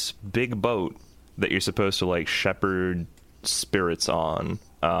have this big boat that you're supposed to like shepherd spirits on,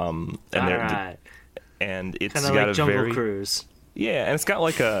 and it's kind of got like a Jungle very Cruise. Yeah, and it's got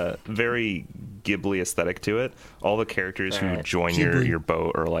like a very Ghibli aesthetic to it. All the characters who join your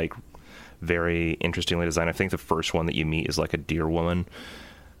boat are like very interestingly designed. I think the first one that you meet is like a deer woman.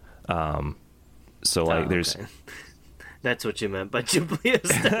 So like there's that's what you meant by Ghibli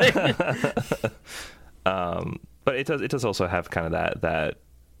aesthetic. But it does also have kind of that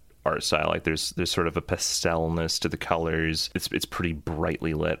art style. Like there's sort of a pastelness to the colors. It's pretty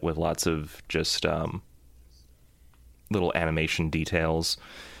brightly lit with lots of just little animation details.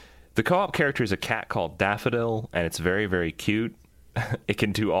 The co-op character is a cat called Daffodil, and it's very, very cute. It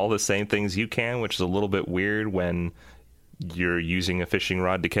can do all the same things you can, which is a little bit weird when you're using a fishing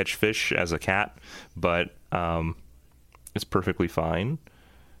rod to catch fish as a cat, but it's perfectly fine.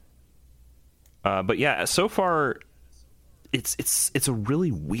 But yeah, so far it's a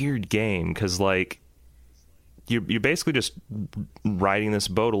really weird game, because like you're basically just riding this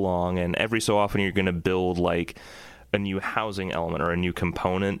boat along, and every so often you're going to build like a new housing element or a new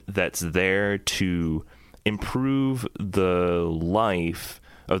component that's there to improve the life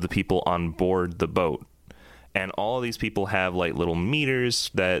of the people on board the boat. And all of these people have like little meters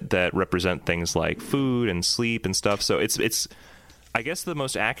that represent things like food and sleep and stuff. So it's I guess the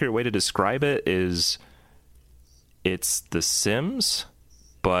most accurate way to describe it is it's The Sims,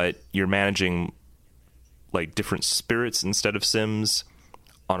 but you're managing like different spirits instead of Sims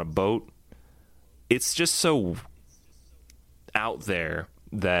on a boat. It's just so out there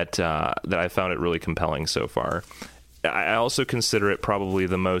that I found it really compelling so far. I also consider it probably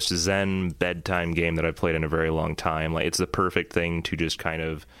the most zen bedtime game that I've played in a very long time. Like, it's the perfect thing to just kind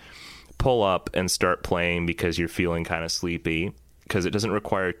of pull up and start playing because you're feeling kind of sleepy, because it doesn't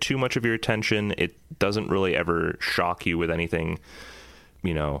require too much of your attention. It doesn't really ever shock you with anything,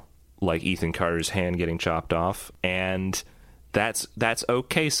 you know, like Ethan Carter's hand getting chopped off, and that's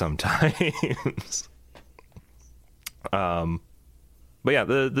okay sometimes. But yeah,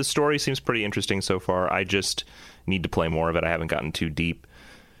 the story seems pretty interesting so far. I just need to play more of it. I haven't gotten too deep.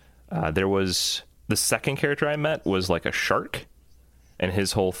 There was the second character I met was like a shark, and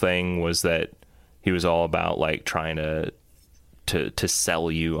his whole thing was that he was all about like trying to sell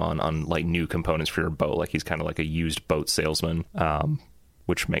you on like new components for your boat. Like he's kind of like a used boat salesman,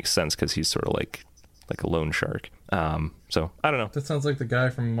 which makes sense because he's sort of like a loan shark. So I don't know. That sounds like the guy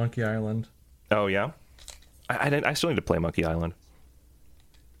from Monkey Island. Oh yeah, I still need to play Monkey Island.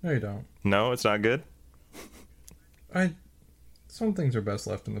 No, you don't. No, it's not good. Some things are best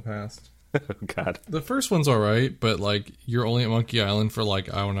left in the past. Oh, God. The first one's alright, but like you're only at Monkey Island for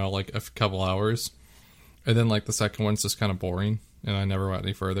like, I don't know, like a couple hours. And then like the second one's just kind of boring, and I never went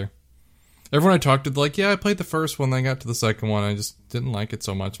any further. Everyone I talked to, like, yeah, I played the first one, then I got to the second one, I just didn't like it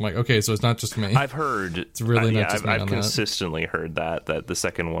so much. I'm like, okay, so it's not just me. I've heard. It's really not just me I've on consistently heard that the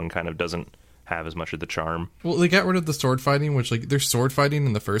second one kind of doesn't have as much of the charm. Well, they got rid of the sword fighting, which like there's sword fighting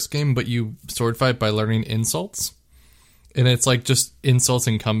in the first game, but you sword fight by learning insults. And it's like just insults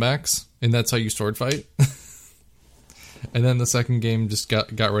and comebacks, and that's how you sword fight. And then the second game just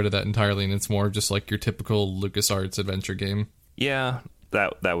got rid of that entirely, and it's more just like your typical LucasArts adventure game. Yeah,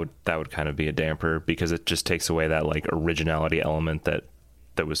 that would kind of be a damper, because it just takes away that like originality element that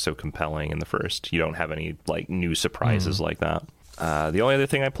was so compelling in the first. You don't have any like new surprises like that. The only other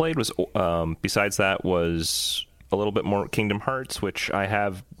thing I played was besides that was a little bit more Kingdom Hearts, which I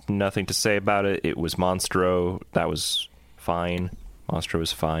have nothing to say about it. It was Monstro. That was fine. Monstro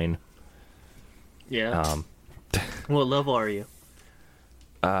was fine. Yeah. What level are you?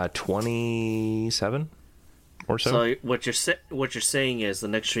 27 or so. So what you're saying is the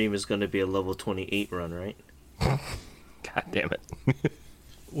next stream is going to be a level 28 run, right? God damn it.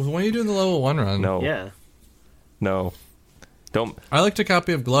 Well, why are you doing the level 1 run? No. Yeah. No. Don't. I liked a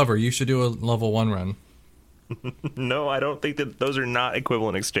copy of Glover. You should do a level 1 run. No, I don't think that those are not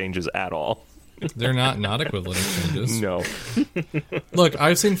equivalent exchanges at all. They're not equivalent exchanges. No. Look,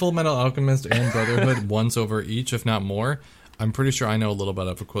 I've seen Full Metal Alchemist and Brotherhood once over each, if not more. I'm pretty sure I know a little bit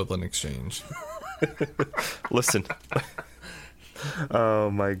of equivalent exchange. Listen. Oh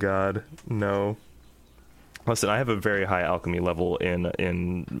my god. No. Listen, I have a very high alchemy level in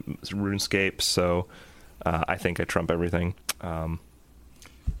RuneScape, so I think I trump everything.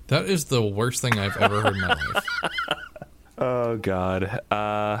 That is the worst thing I've ever heard in my life. Oh god.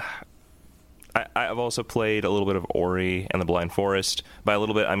 I've also played a little bit of Ori and the Blind Forest. By a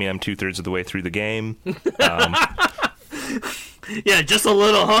little bit, I mean I'm 2/3 of the way through the game. Yeah, just a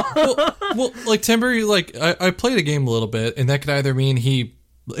little, huh? well, like Timber, like I played a game a little bit, and that could either mean he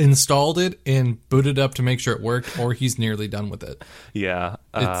installed it and booted up to make sure it worked, or he's nearly done with it. Yeah.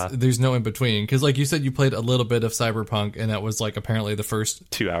 There's no in between, because like you said, you played a little bit of Cyberpunk, and that was like apparently the first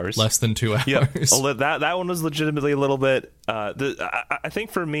 2 hours, less than 2 hours. Yeah, that one was legitimately a little bit. I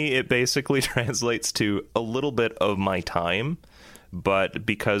think for me, it basically translates to a little bit of my time. But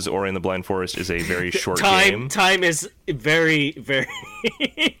because Ori and the Blind Forest is a very short game, time is very, very.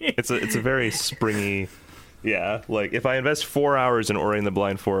 it's a very springy. Yeah, like if I invest 4 hours in Ori and the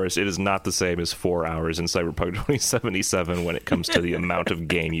Blind Forest, it is not the same as 4 hours in Cyberpunk 2077 when it comes to the amount of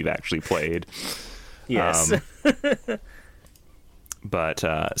game you've actually played. Yes. But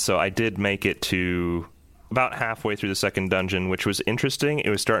so I did make it to about halfway through the second dungeon, which was interesting. It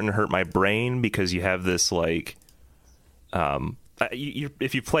was starting to hurt my brain because you have this like,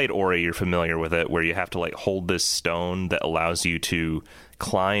 if you played Ori, you're familiar with it, where you have to like hold this stone that allows you to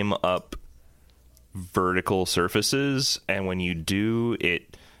climb up vertical surfaces, and when you do,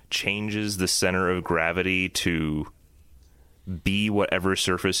 it changes the center of gravity to be whatever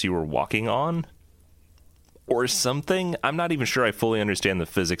surface you were walking on or something. I'm not even sure I fully understand the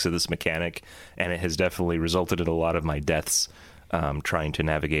physics of this mechanic, and it has definitely resulted in a lot of my deaths trying to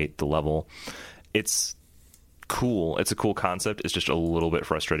navigate the level. It's cool. It's a cool concept. It's just a little bit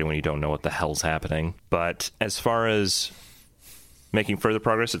frustrating when you don't know what the hell's happening. But as far as making further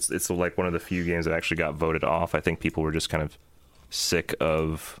progress, it's like one of the few games that actually got voted off. I think people were just kind of sick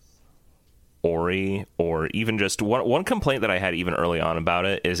of Ori, or even just one complaint that I had even early on about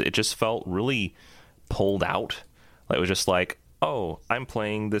it is it just felt really pulled out. Like, it was just like, oh, I'm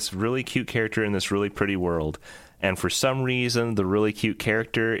playing this really cute character in this really pretty world, and for some reason the really cute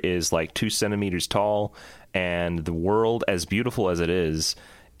character is like 2 centimeters tall, and the world, as beautiful as it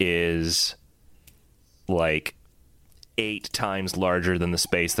is like 8 times larger than the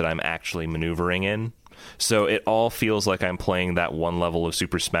space that I'm actually maneuvering in. So it all feels like I'm playing that one level of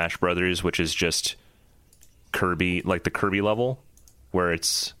Super Smash Brothers, which is just Kirby, like the Kirby level, where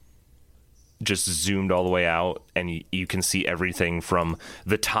it's just zoomed all the way out, and you can see everything from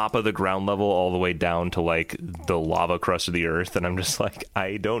the top of the ground level all the way down to like the lava crust of the earth. And I'm just like,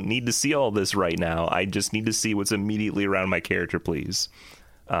 I don't need to see all this right now. I just need to see what's immediately around my character, please.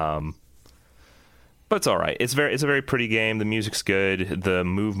 But it's all right. It's a very pretty game. The music's good. The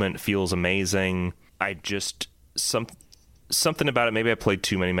movement feels amazing. I just something about it. Maybe I played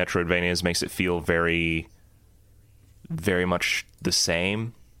too many Metroidvanias. Makes it feel very, very much the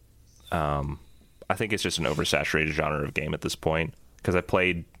same. I think it's just an oversaturated genre of game at this point. Because I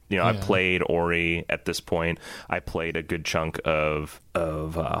played Ori at this point. I played a good chunk of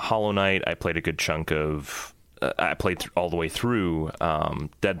Hollow Knight. I played a good chunk of. I played all the way through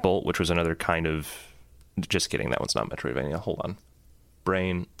Deadbolt, which was another kind of. Just kidding, that one's not Metroidvania. Hold on.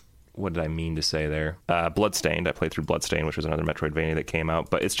 Brain, what did I mean to say there? Bloodstained. I played through Bloodstained, which was another Metroidvania that came out.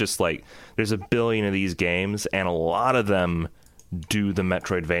 But it's just like, there's a billion of these games, and a lot of them do the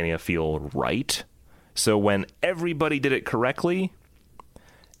Metroidvania feel right. So when everybody did it correctly,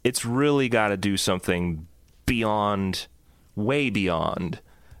 it's really got to do something beyond, way beyond,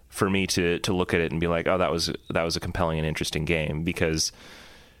 for me to look at it and be like, oh, that was a compelling and interesting game. Because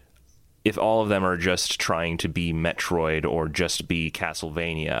if all of them are just trying to be Metroid or just be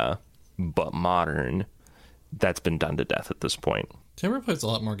Castlevania, but modern, that's been done to death at this point. Timber plays a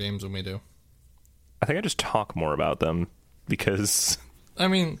lot more games than we do. I think I just talk more about them because... I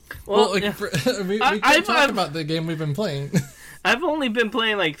mean, yeah. we can't talk about the game we've been playing. I've only been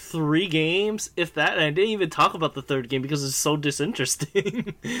playing like 3 games, if that, and I didn't even talk about the 3rd game because it's so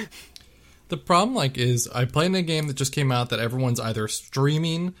disinteresting. The problem, is I played a game that just came out that everyone's either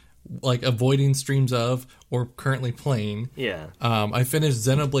streaming, like avoiding streams of, or currently playing. Yeah. I finished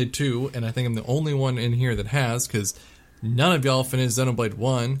Xenoblade 2, and I think I'm the only one in here that has, because none of y'all finished Xenoblade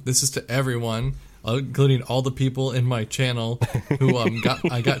 1. This is to everyone, including all the people in my channel who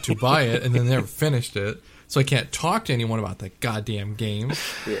I got to buy it and then never finished it. So I can't talk to anyone about that goddamn game.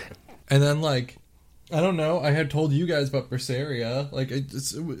 Yeah. And then, I don't know. I had told you guys about Berseria. Like,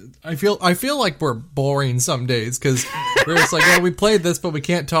 I feel like we're boring some days because we're just like, oh, we played this, but we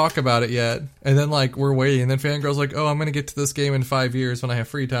can't talk about it yet. And then like we're waiting, and then Fangirl's like, oh, I'm gonna get to this game in 5 years when I have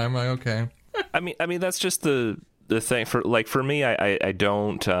free time. I'm like, okay. I mean that's just the thing for me. I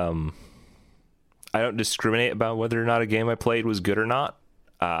don't discriminate about whether or not a game I played was good or not.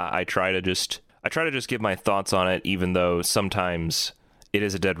 I try to just give my thoughts on it, even though sometimes it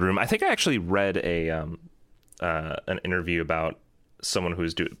is a dead room. I think I actually read an interview about someone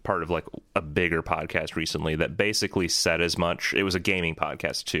who's part of like a bigger podcast recently that basically said as much. It was a gaming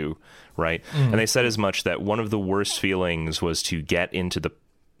podcast too, right? And they said as much that one of the worst feelings was to get on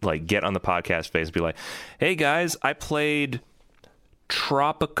the podcast phase and be like, hey guys, I played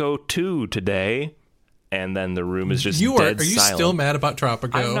Tropico 2 today. And then the room is just dead silent. Are you still mad about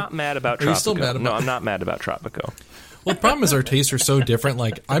Tropico? I'm not mad about Tropico. Are you still mad about... No, I'm not mad about Tropico. Well, the problem is our tastes are so different.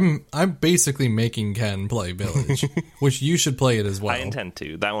 Like, I'm basically making Ken play Village, which you should play it as well. I intend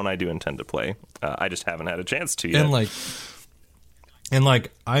to. That one I do intend to play. I just haven't had a chance to yet. And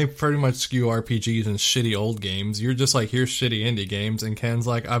I pretty much skew RPGs and shitty old games. You're just like, here's shitty indie games, and Ken's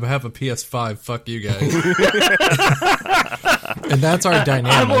like, I have a PS5. Fuck you guys. And that's our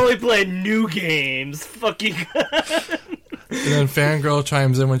dynamic. I'm only playing new games. Fuck you. And then Fangirl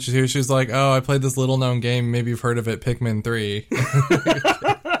chimes in when she's here. She's like, oh, I played this little known game. Maybe you've heard of it, Pikmin 3.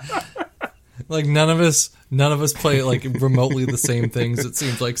 Like, none of us play like remotely the same things, it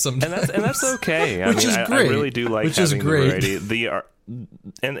seems like sometimes. And that's okay. Which is great. I really do like having the variety.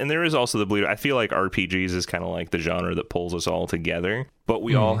 And there is also the belief. I feel like RPGs is kind of like the genre that pulls us all together, but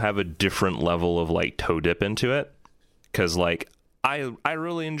we all have a different level of like toe dip into it. Because like I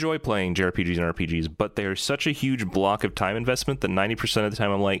really enjoy playing JRPGs and RPGs, but they're such a huge block of time investment that 90% of the time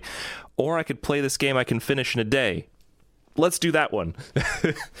I'm like, or I could play this game I can finish in a day. Let's do that one.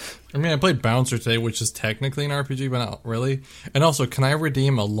 I mean, I played Bouncer today, which is technically an RPG, but not really. And also, can I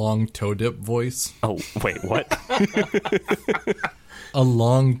redeem a long toe dip voice? Oh, wait, what? A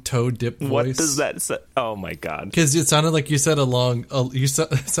long toe dip voice. What does that say? Oh my god! Because it sounded like you said a long. It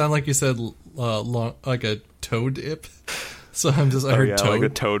sounded like you said long, like a toe dip. So I heard toad.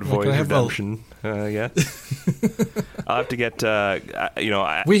 Like a toad voice redemption. Yeah. I'll have to get.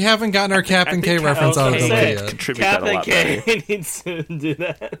 We haven't gotten our Captain K reference out of the way yet. Contribute Captain that a lot K better. needs to do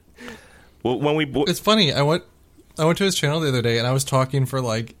that. Well, it's funny. I went to his channel the other day, and I was talking for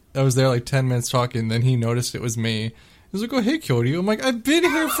I was there like 10 minutes talking. Then he noticed it was me. He was like, "Oh, hey, Cody." I'm like, "I've been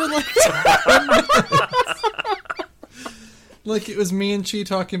here for like 10 minutes." Like, it was me and Chi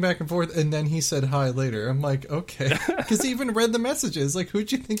talking back and forth, and then he said hi later. I'm like, okay. Because he even read the messages. Like,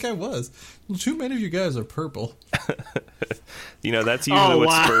 who'd you think I was? Well, too many of you guys are purple. That's usually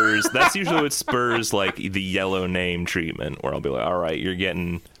spurs. That's usually what spurs, like, the yellow name treatment, where I'll be like, all right, you're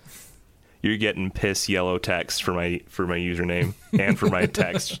getting piss yellow text for my username and for my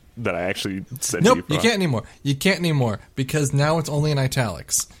text that I actually sent you. Nope, you can't anymore. You can't anymore because now it's only in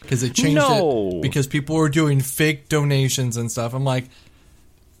italics because they changed it because people were doing fake donations and stuff. I'm like,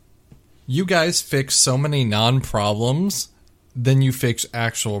 you guys fix so many non-problems, then you fix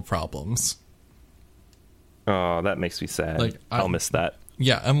actual problems. Oh, that makes me sad. Like, I'll miss that.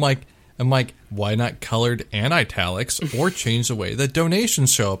 Yeah, I'm like, why not colored and italics or change the way that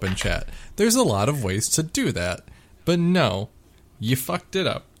donations show up in chat? There's a lot of ways to do that. But no, you fucked it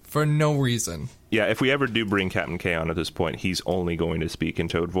up for no reason. Yeah, if we ever do bring Captain K on at this point, he's only going to speak in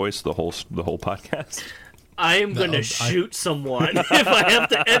Toad voice the whole podcast. I am going to shoot someone if I have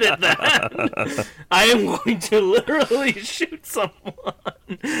to edit that. I am going to literally shoot someone.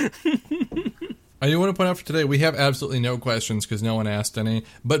 I do want to point out for today, we have absolutely no questions because no one asked any.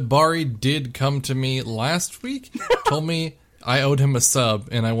 But Bari did come to me last week, told me I owed him a sub,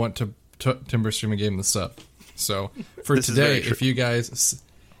 and I want to Timber Stream and gave him the sub. So for today,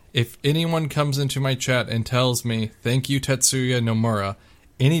 if anyone comes into my chat and tells me, thank you, Tetsuya Nomura,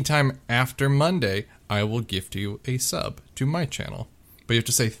 anytime after Monday, I will gift you a sub to my channel. But you have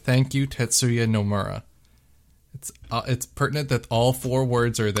to say, thank you, Tetsuya Nomura. It's pertinent that all 4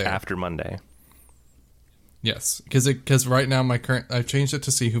 words are there. After Monday. Yes, because right now I've changed it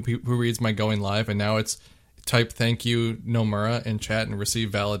to see who reads my going live, and now it's type thank you Nomura in chat and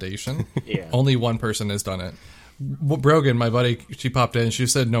receive validation. Yeah. Only one person has done it. Brogan, my buddy, she popped in. She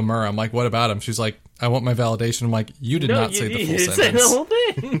said Nomura. I'm like, what about him? She's like, I want my validation. I'm like, you did not say the full sentence. Say the whole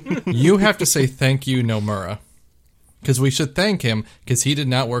thing. You have to say thank you Nomura, because we should thank him because he did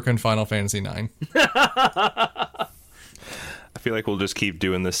not work on Final Fantasy IX. I feel like we'll just keep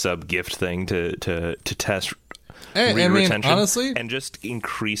doing this sub gift thing to test retention, honestly, and just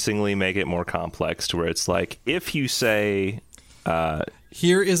increasingly make it more complex to where it's like, if you say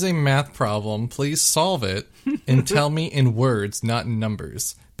Here is a math problem. Please solve it and tell me in words, not in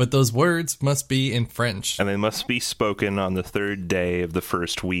numbers. But those words must be in French. And they must be spoken on the third day of the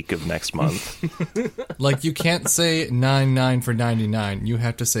first week of next month. Like, you can't say 99 for 99. You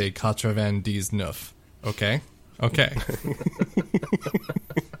have to say 99. Okay? Okay.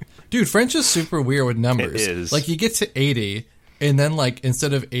 Dude, French is super weird with numbers. It is. Like, you get to 80, and then, like,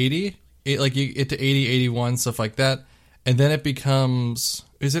 instead of 80, like, you get to 80, 81, stuff like that, and then it becomes...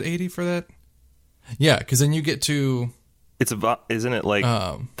 Is it 80 for that? Yeah, because then you get to... Isn't it like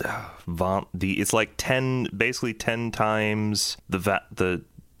it's like 10, basically 10 times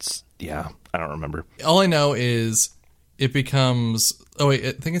yeah, I don't remember. All I know is it becomes... Oh, wait,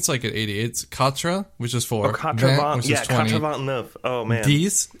 I think it's like at 80. It's quatre, which is 4. Vingt, which is 20. 89. Oh, man.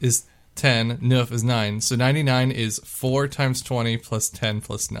 Dix is 10. Neuf is 9. So 99 is 4 times 20 plus 10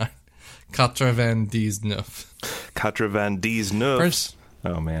 plus 9. 99. 99. French,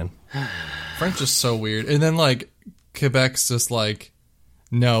 Oh, man. French is so weird. And then, like, Quebec's just like,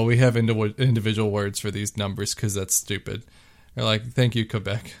 no, we have individual words for these numbers because that's stupid. They're like, thank you,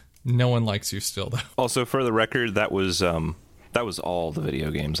 Quebec. No one likes you still, though. Also, for the record, that was all the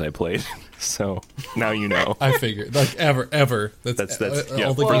video games I played. So now you know. I figured, like, ever. That's all yeah.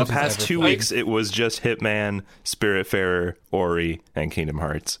 the For the games I've past ever 2 played. weeks, it was just Hitman, Spiritfarer, Ori, and Kingdom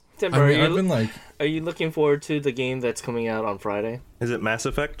Hearts. Timber, I mean, I've been like, are you looking forward to the game that's coming out on Friday? Is it Mass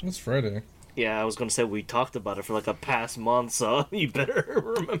Effect? it's Friday. Yeah, I was going to say we talked about it for like a past month, so you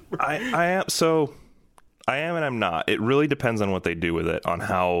better remember. I am and I'm not. It really depends on what they do with it, on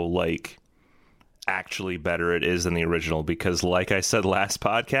how like actually better it is than the original, because like I said last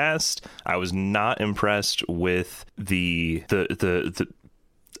podcast, I was not impressed with the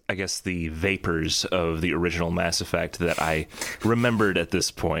I guess the vapors of the original Mass Effect that I remembered at this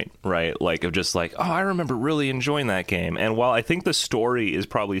point, right? Like, of just like, oh, I remember really enjoying that game. And while I think the story is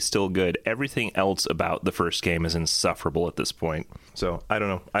probably still good, everything else about the first game is insufferable at this point. So, I don't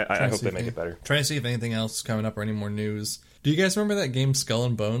know. I hope they make it better. Trying to see if anything else is coming up or any more news. Do you guys remember that game Skull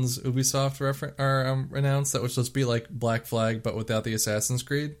and Bones Ubisoft announced that was supposed to be like Black Flag but without the Assassin's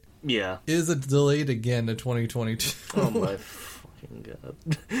Creed? Yeah. Is it delayed again to 2022? Oh my fucking god.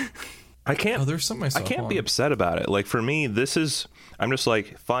 I can't. Oh, there's something I saw. I can't be upset about it. Like, for me, I'm just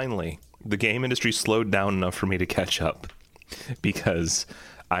like, finally, the game industry slowed down enough for me to catch up, because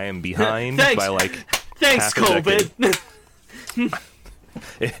I am behind by like Thanks, half a decade. COVID.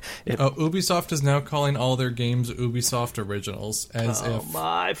 Ubisoft is now calling all their games Ubisoft Originals, as Oh if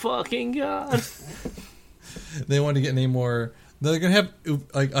my fucking god. they want to get any more. They're gonna have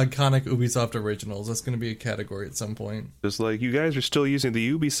like iconic Ubisoft Originals. That's gonna be a category at some point. Just like, you guys are still using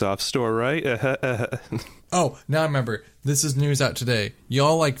the Ubisoft store, right? Oh, now I remember. This is news out today.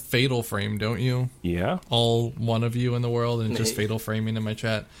 Y'all like Fatal Frame, don't you? Yeah. All one of you in the world, and just Fatal Framing in my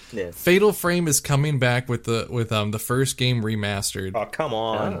chat. Yeah. Fatal Frame is coming back with the first game remastered Oh, come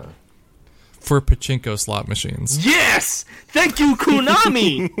on. for pachinko slot machines. Yes! Thank you,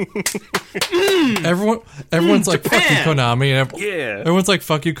 Konami! Everyone's like, fuck you, Japan! Konami. And Yeah. everyone's like,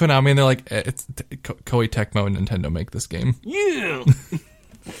 fuck you, Konami, and they're like, it's Koei Tecmo and Nintendo make this game. Yeah!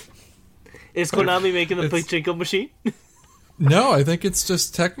 Is Konami making the pachinko machine? No, I think it's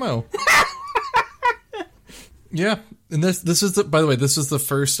just Tecmo. Yeah, and this is by the way, this is the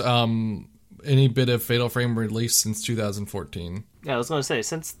first any bit of Fatal Frame released since 2014. Yeah, I was going to say,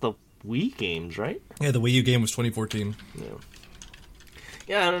 since the Wii games, right? Yeah, the Wii U game was 2014.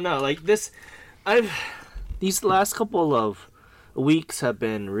 Yeah, I don't know. Like these last couple of weeks have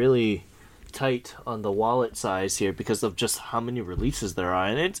been really tight on the wallet size here because of just how many releases there are,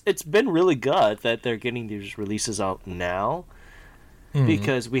 and it's been really good that they're getting these releases out now,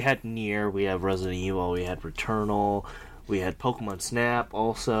 because we had Nier, we have Resident Evil, we had Returnal, we had Pokemon Snap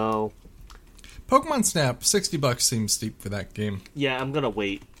also. Pokemon Snap, $60 seems steep for that game. Yeah, I'm gonna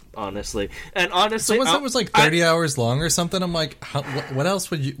wait, honestly. And honestly, Someone said it was like 30 hours long or something. I'm like, what else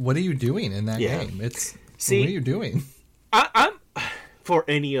what are you doing in that game? What are you doing? I'm for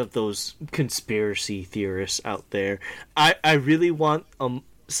any of those conspiracy theorists out there, I really want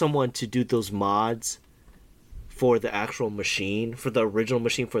someone to do those mods for the actual machine, for the original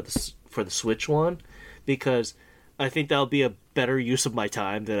machine, for the Switch one, because I think that'll be a better use of my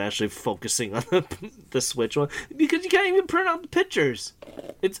time than actually focusing on the Switch one, because you can't even print out the pictures.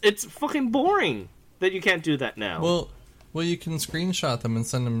 It's fucking boring that you can't do that now. Well, you can screenshot them and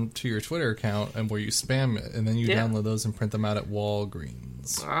send them to your Twitter account, and where you spam it, and then you download those and print them out at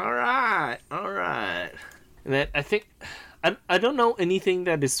Walgreens. All right. And then I think I don't know anything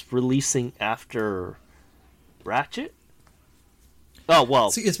that is releasing after Ratchet. Oh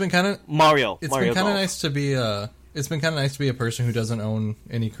well, See, it's been kind of Mario. It's Mario been kind of Golf. nice to be it's been kind of nice to be a person who doesn't own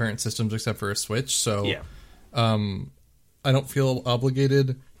any current systems except for a Switch. So Yeah. I don't feel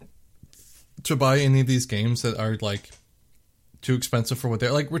obligated to buy any of these games that are like too expensive for what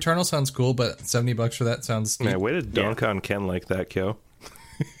they're like. Returnal sounds cool, but $70 for that sounds steep. Man, way to dunk on Ken like that, Kyo.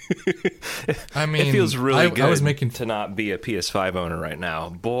 I mean, It feels really good I was making to not be a PS5 owner right now.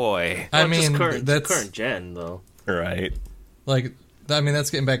 Boy. I Well, just mean, that's current gen though. Right. like, I mean, that's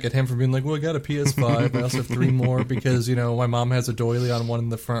getting back at him for being like, well, I got a PS5. I also have 3 more because, you know, my mom has a doily on one in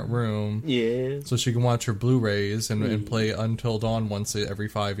the front room. Yeah. So she can watch her Blu-rays and play Until Dawn once every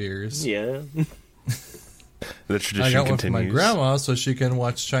 5 years. Yeah. The I tradition got one for continues. my grandma so she can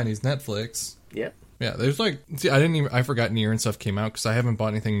watch Chinese Netflix. Yep. Yeah, there's like, see, I forgot Nier and stuff came out because I haven't bought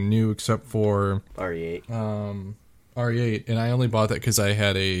anything new except for RE8. RE8, and I only bought that because I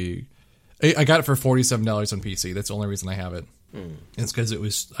had I got it for $47 on PC. That's the only reason I have it. It's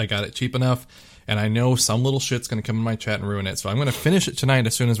because I got it cheap enough, and I know some little shit's going to come in my chat and ruin it. So I'm going to finish it tonight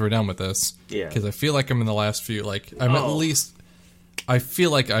as soon as we're done with this. Yeah. Because I feel like I'm in the last few. Like I'm at least. I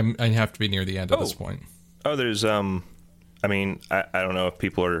feel like I have to be near the end at this point. Oh, there's I mean, I don't know if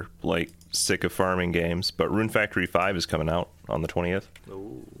people are like sick of farming games, but Rune Factory 5 is coming out on the 20th.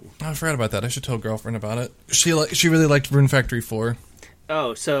 I forgot about that. I should tell girlfriend about it. She really liked Rune Factory 4.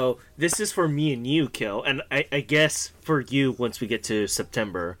 Oh, so this is for me and you, Kill, and I guess for you once we get to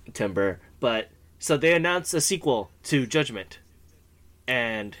September. But so they announced a sequel to Judgment,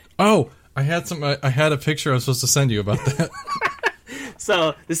 and Oh, I had a picture I was supposed to send you about that.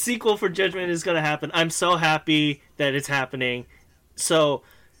 so the sequel for Judgment is going to happen. I'm so happy that it's happening. So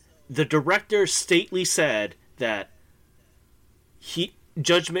the director stately said that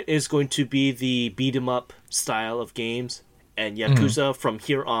Judgment is going to be the beat 'em up style of games, and Yakuza from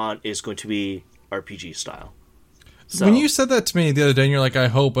here on is going to be RPG style. So, When you said that to me the other day, and you're like, I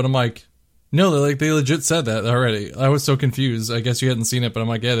hope, and I'm like, no, they legit said that already. I was so confused. I guess you hadn't seen it, but I'm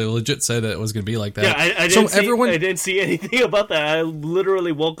like, yeah, they legit said that it was going to be like that. yeah, I didn't see anything about that. I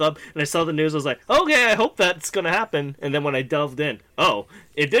literally woke up and I saw the news. I was like, okay, I hope that's going to happen. And then when I delved in, oh,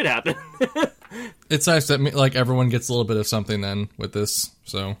 it did happen. It's nice that like everyone gets a little bit of something then with this.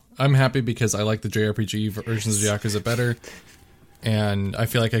 So I'm happy because I like the JRPG versions of Yakuza better. And I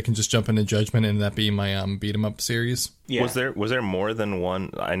feel like I can just jump into Judgment and that be my beat 'em up series. Yeah. Was there more than one?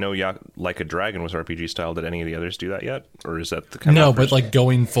 I know Like a Dragon was RPG style. Did any of the others do that yet, or is that the kind No, of but like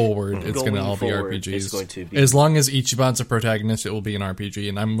going forward, it's going Going to all be forward, RPGs. it's going to be. As long as Ichiban's a protagonist, it will be an RPG.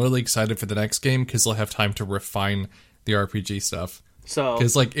 And I'm really excited for the next game because they'll have time to refine the RPG stuff. So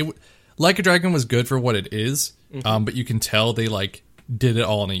Because Like a Dragon was good for what it is, but you can tell they like did it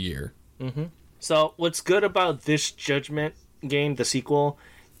all in a year. So what's good about this Judgment game, the sequel,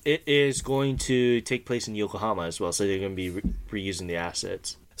 it is going to take place in Yokohama as well, so they're going to be reusing the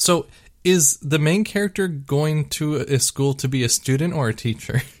assets. So is the main character going to a school to be a student or a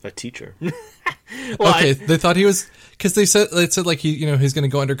teacher? A teacher. Okay, they thought he was because they said like he's going to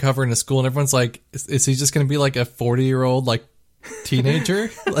go undercover in a school, and everyone's like, is he just going to be like a 40-year-old like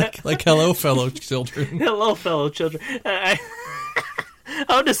teenager? like hello, fellow children. Hello, fellow children.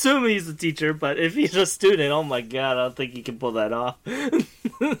 I would assume he's a teacher, but if he's a student, oh my god, I don't think he can pull that off.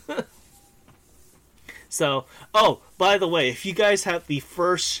 So, by the way, if you guys have the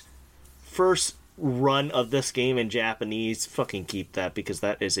first run of this game in Japanese, fucking keep that, because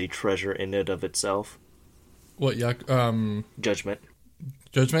that is a treasure in and of itself. What? Judgment.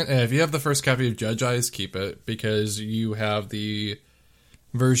 Judgment. And if you have the first copy of Judge Eyes, keep it because you have the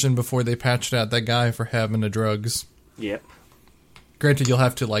version before they patched out that guy for having the drugs. Yep. Granted, you'll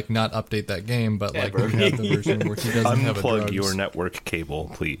have to like not update that game, but like Ever. you have the version where he doesn't have a Unplug drugs. your network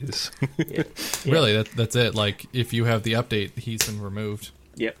cable, please. Yeah. Really, that's it. Like if you have the update, he's been removed.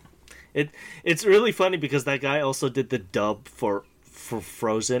 Yep. It's really funny because that guy also did the dub for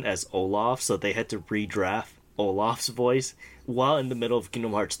Frozen as Olaf, so they had to redraft Olaf's voice while in the middle of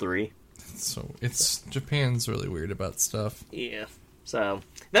Kingdom Hearts 3. So Japan's really weird about stuff. Yeah. So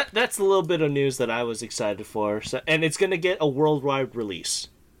that's a little bit of news that I was excited for. So, and it's going to get a worldwide release.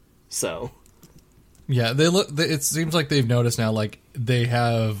 So Yeah, it seems like they've noticed now. Like they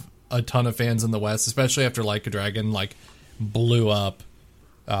have a ton of fans in the West, especially after Like a Dragon like blew up.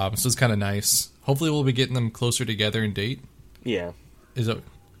 So it's kind of nice. Hopefully, we'll be getting them closer together in date. yeah.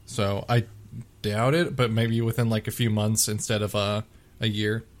 So I doubt it, but maybe within like a few months instead of a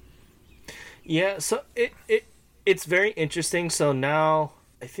year. Yeah, so it's very interesting. So now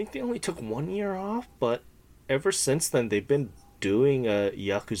I think they only took 1 year off, but ever since then they've been doing a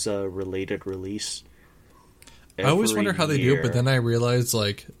Yakuza related release. I always wonder how they do it, but then I I realize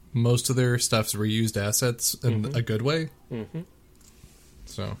like most of their stuff's reused assets in a good way. Mm-hmm.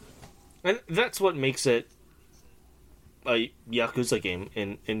 So and that's what makes it a Yakuza game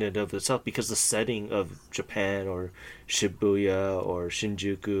in and of itself, because the setting of Japan or Shibuya or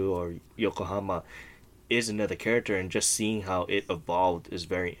Shinjuku or Yokohama is another character, and just seeing how it evolved is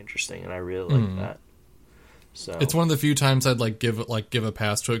very interesting, and I really like that. So It's one of the few times I'd give a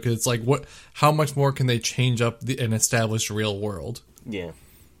pass to it, because it's like, how much more can they change up an established real world? yeah.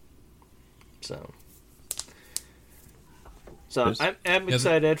 So I'm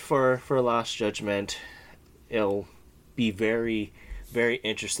excited for Last Judgment. It'll be very, very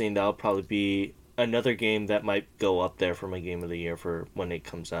interesting. That'll probably be another game that might go up there for my game of the year for when it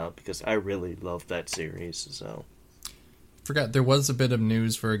comes out, because I really love that series. So Forgot there was a bit of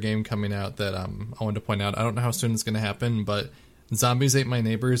news for a game coming out that I wanted to point out. I don't know how soon it's going to happen, but Zombies Ate My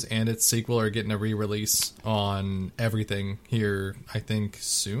Neighbors and its sequel are getting a re-release on everything here, I think,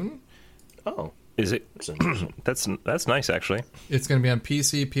 soon. oh, Is it? that's interesting. That's nice, actually. It's going to be on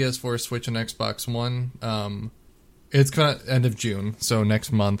PC, PS4, Switch, and Xbox One. It's going to end of June, so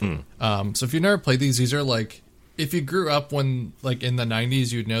next month. So if you've never played these are like, if you grew up when, like, in the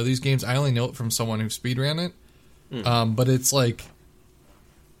 90s, you'd know these games. I only know it from someone who speedran it. But it's like,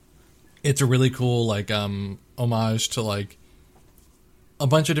 it's a really cool, like, homage to, like, a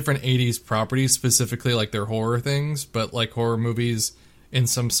bunch of different 80s properties, specifically, like, their horror things, but, like, horror movies and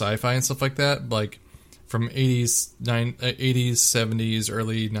some sci-fi and stuff like that, like, from 80s, 70s,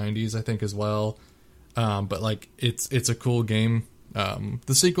 early 90s, I think, as well. But, like, it's a cool game.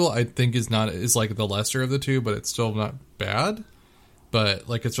 The sequel, I think, is like the lesser of the two, but it's still not bad. But,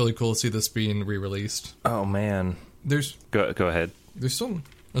 like, it's really cool to see this being re-released. Oh man, go ahead. There's still,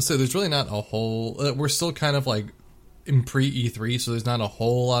 let's say, there's really not a whole. We're still kind of like in pre E3, so there's not a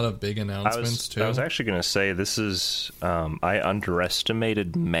whole lot of big announcements. I was actually going to say, this is I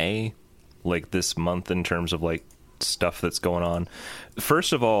underestimated May, like this month, in terms of like stuff that's going on.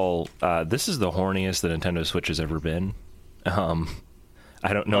 First of all, this is the horniest the Nintendo Switch has ever been.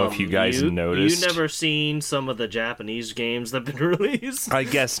 I don't know if you guys noticed. You never seen some of the Japanese games that have been released? I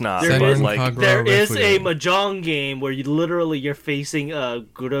guess not. There but is- like, There is a Mahjong game where you're facing a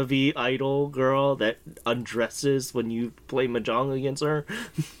Guravi idol girl that undresses when you play Mahjong against her.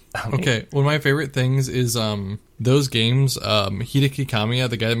 Okay, one of my favorite things is those games. Hideki Kamiya,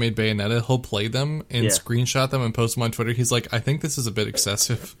 the guy that made Bayonetta, he'll play them and screenshot them and post them on Twitter. He's like, I think this is a bit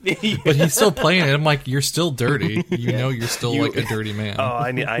excessive, but he's still playing it. I'm like, you're still dirty. You know, you're still like a dirty man. oh,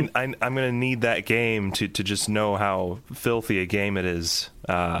 I'm gonna need that game to just know how filthy a game it is.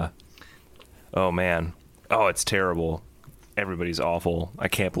 Oh man, oh, it's terrible. Everybody's awful. I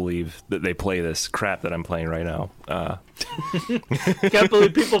can't believe that they play this crap that I'm playing right now. Can't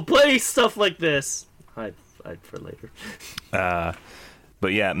believe people play stuff like this. Hide for later.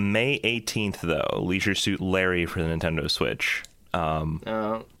 But yeah, May 18th though, Leisure Suit Larry for the Nintendo Switch.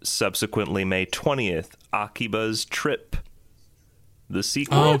 Subsequently, May 20th, Akiba's Trip, the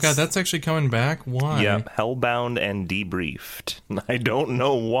sequel. Oh god, that's actually coming back. Why? Yeah, Hellbound and Debriefed. I don't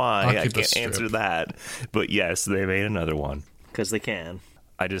know why. I Akiba's can't Strip. answer that. But yes, they made another one. Because they can.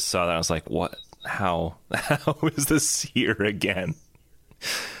 I just saw that. I was like, what? How is this here again?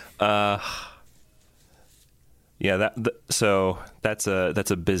 Yeah, so that's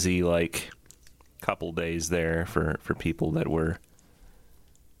a busy, like, couple days there for people that were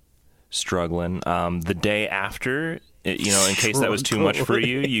struggling. The day after, in case that was too much for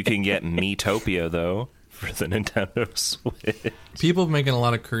you, you can get Miitopia, though, for the Nintendo Switch. People making a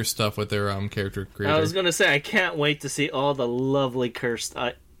lot of cursed stuff with their character creator. I was going to say, I can't wait to see all the lovely cursed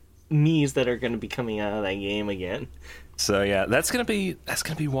Miis that are going to be coming out of that game again. So yeah, that's gonna be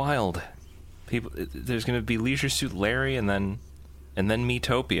wild. There's gonna be Leisure Suit Larry and then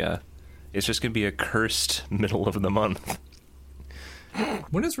Miitopia. It's just gonna be a cursed middle of the month.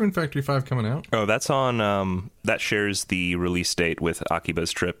 When is Rune Factory 5 coming out? Oh, that's on. That shares the release date with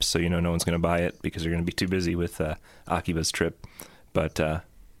Akiba's Trip, so no one's gonna buy it because they're gonna be too busy with Akiba's Trip. But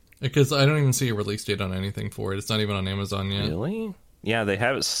Because I don't even see a release date on anything for it. It's not even on Amazon yet. really, yeah, they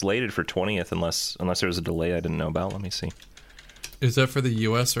have it slated for 20th, unless there was a delay I didn't know about. Let me see. Is that for the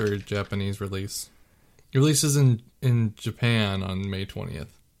US or Japanese release? It releases in Japan on May 20th.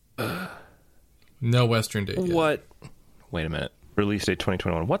 No Western date yet. What? Wait a minute. Release date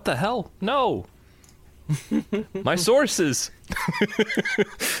 2021. What the hell? No. My sources.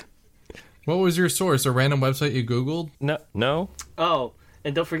 What was your source? A random website you Googled? No. Oh,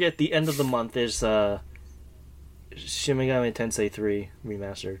 and don't forget, the end of the month is Shin Megami Tensei 3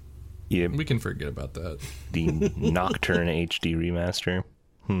 Remastered. Yeah, We can forget about that. the Nocturne HD remaster.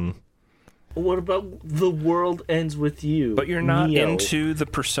 What about The World Ends With You? But you're not Neo. into the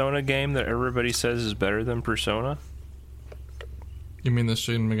Persona game that everybody says is better than Persona? You mean the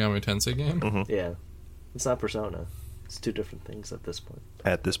Shin Megami Tensei game? Mm-hmm. Yeah. It's not Persona. It's two different things at this point.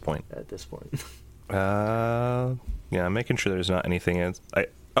 At this point. At this point. Yeah, I'm making sure there's not anything else.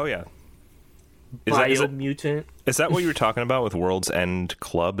 Oh, yeah. Is Biomutant. Is that what you were talking about with World's End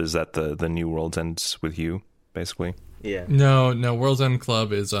Club? Is that the new World's End with you, basically? Yeah. No, World's End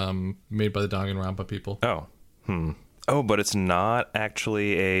Club is made by the Danganronpa people. Oh. Oh, but it's not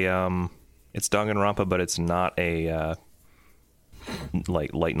actually a it's Danganronpa, but it's not a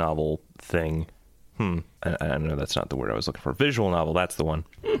like light novel thing. I know that's not the word I was looking for. Visual novel, that's the one.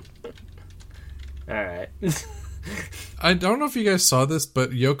 All right. I don't know if you guys saw this, but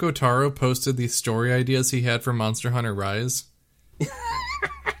Yoko Taro posted the story ideas he had for Monster Hunter Rise.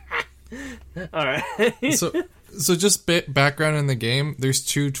 All right. So just background in the game, there's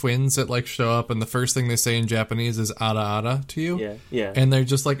two twins that like show up, and the first thing they say in Japanese is "ara ara" to you. Yeah. And they're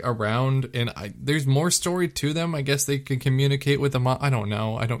just like around, and there's more story to them. I guess they can communicate with them. I don't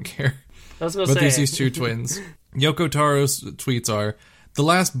know. I don't care. I was gonna But say. there's these two twins. Yoko Taro's tweets are: the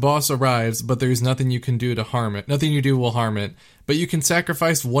last boss arrives, but there's nothing you can do to harm it. Nothing you do will harm it. But you can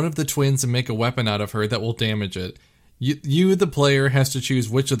sacrifice one of the twins and make a weapon out of her that will damage it. You, the player, has to choose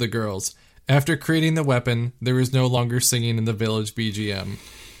which of the girls. After creating the weapon, there is no longer singing in the village BGM.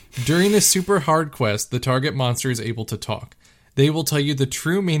 During a super hard quest, the target monster is able to talk. They will tell you the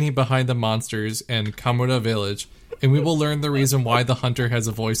true meaning behind the monsters and Kamura Village, and we will learn the reason why the hunter has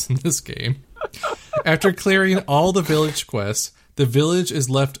a voice in this game. After clearing all the village quests, the village is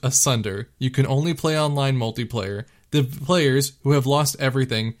left asunder. You can only play online multiplayer. The players, who have lost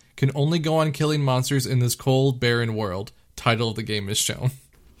everything, can only go on killing monsters in this cold, barren world. Title of the game is shown.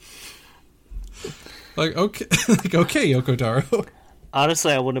 Okay, Yoko Taro.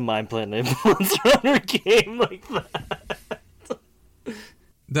 Honestly, I wouldn't mind playing a Monster Hunter game like that.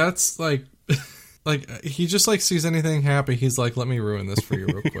 That's like he just like sees anything happy, he's like, let me ruin this for you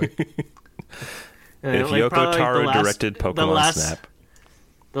real quick. If Yoko Taro directed Pokemon Snap.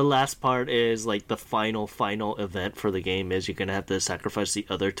 The last part is like the final event for the game is you're gonna have to sacrifice the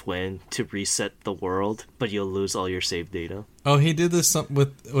other twin to reset the world, but you'll lose all your save data. Oh, he did this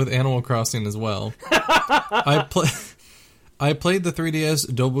with Animal Crossing as well. I played the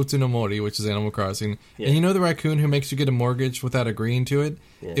 3DS Dobutsu no Mori, which is Animal Crossing, and you know the raccoon who makes you get a mortgage without agreeing to it?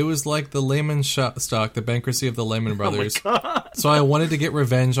 Yeah. It was like the Lehman stock, the bankruptcy of the Lehman Brothers. Oh my God. So I wanted to get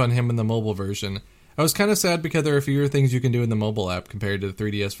revenge on him in the mobile version. I was kind of sad because there are fewer things you can do in the mobile app compared to the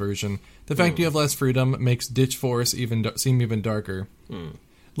 3DS version. The fact you have less freedom makes Ditch Forest seem even darker.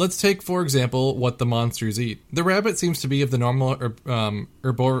 Let's take, for example, what the monsters eat. The rabbit seems to be of the normal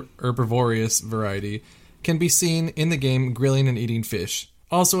herbivorous variety, can be seen in the game grilling and eating fish.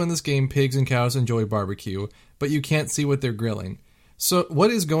 Also in this game, pigs and cows enjoy barbecue, but you can't see what they're grilling. So what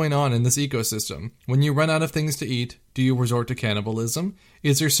is going on in this ecosystem? When you run out of things to eat, do you resort to cannibalism?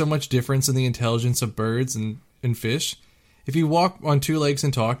 Is there so much difference in the intelligence of birds and fish? If you walk on two legs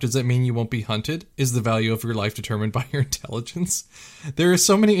and talk, does that mean you won't be hunted? Is the value of your life determined by your intelligence? There are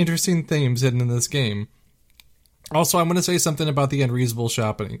so many interesting themes hidden in this game. Also, I'm going to say something about the unreasonable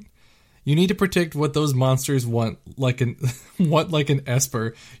shopping. You need to predict what those monsters want, like an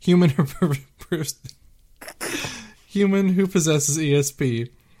Esper, human who possesses ESP,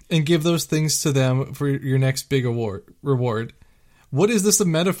 and give those things to them for your next big reward. What is this a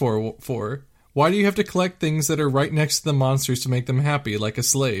metaphor for? Why do you have to collect things that are right next to the monsters to make them happy, like a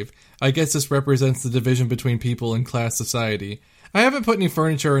slave? I guess this represents the division between people and class society. I haven't put any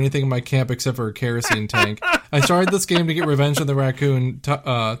furniture or anything in my camp except for a kerosene tank. I started this game to get revenge on the raccoon,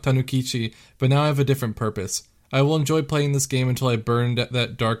 Tanukichi, but now I have a different purpose. I will enjoy playing this game until I burn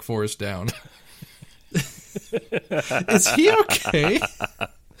that dark forest down. Is he okay?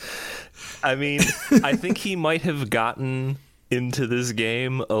 I mean, I think he might have gotten into this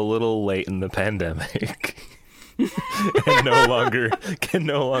game a little late in the pandemic. And can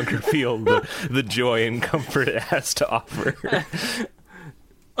no longer feel the joy and comfort it has to offer.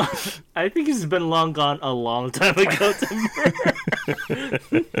 I think he's been long gone a long time ago.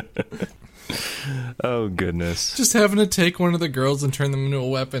 Oh goodness! Just having to take one of the girls and turn them into a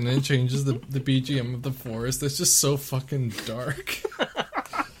weapon, and it changes the BGM of the forest. That's just so fucking dark.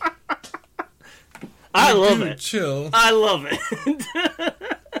 I love it. Chill. I love it.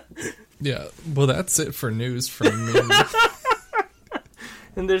 Yeah, well, that's it for news from me.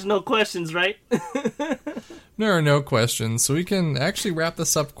 And there's no questions, right? There are no questions, so we can actually wrap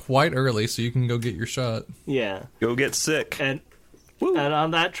this up quite early so you can go get your shot. Yeah. Go get sick. And on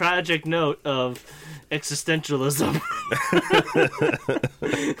that tragic note of existentialism,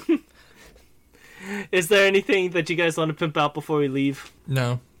 is there anything that you guys want to pimp out before we leave?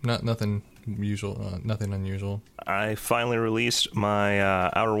 No, nothing usual, nothing unusual. I finally released my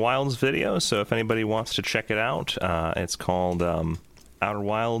Outer Wilds video, so if anybody wants to check it out, it's called Outer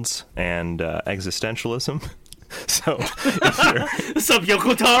Wilds and Existentialism. So, What's up,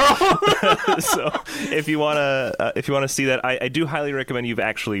 Yoko Taro? so if you wanna see that, I do highly recommend you've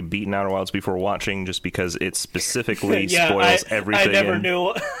actually beaten Outer Wilds before watching, just because it specifically spoils everything. I never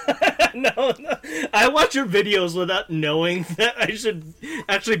knew. No, I watch your videos without knowing that I should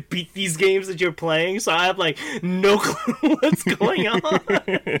actually beat these games that you're playing, so I have like no clue what's going on.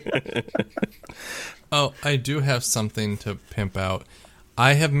 Oh, I do have something to pimp out.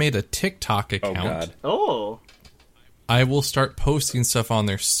 I have made a TikTok account. Oh God. Oh. I will start posting stuff on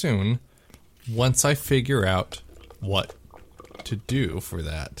there soon once I figure out what to do for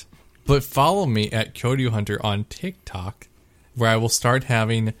that. But follow me at Kyoryu Hunter on TikTok, where I will start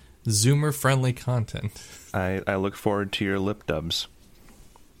having Zoomer-friendly content. I look forward to your lip dubs.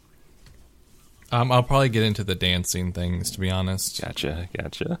 I'll probably get into the dancing things, to be honest. Gotcha.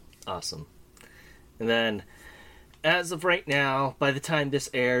 Awesome. And then, as of right now, by the time this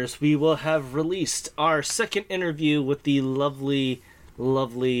airs, we will have released our second interview with the lovely,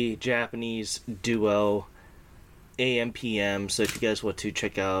 lovely Japanese duo AMPM. So if you guys want to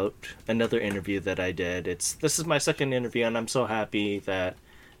check out another interview that I did, this is my second interview, and I'm so happy that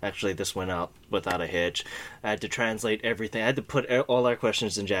actually this went out without a hitch. I had to translate everything. I had to put all our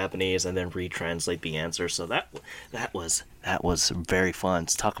questions in Japanese and then retranslate the answers. So that was very fun.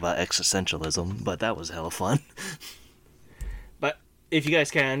 To talk about existentialism, but that was hella fun. But if you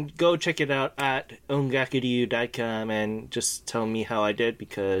guys can, go check it out at ongakuryu.com and just tell me how I did,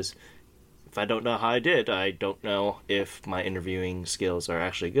 because if I don't know how I did, I don't know if my interviewing skills are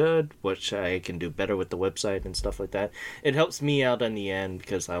actually good, which I can do better with the website and stuff like that. It helps me out in the end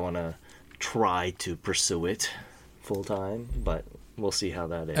because I want to try to pursue it full time, but we'll see how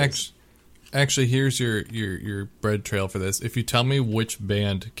that is. Actually, here's your bread trail for this. If you tell me which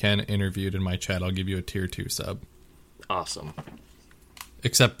band Ken interviewed in my chat, I'll give you a tier 2 sub. Awesome.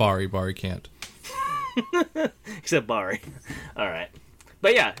 Except Bari. Bari can't. Except Bari. All right.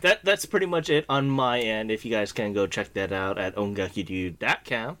 But yeah, that's pretty much it on my end. If you guys can go check that out at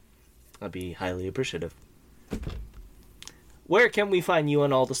ongakuryu.com, I'd be highly appreciative. Where can we find you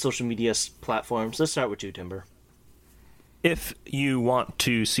on all the social media platforms? Let's start with you, Timber. If you want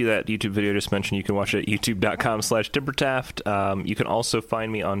to see that YouTube video I just mentioned, you can watch it at youtube.com/Timbertaft. You can also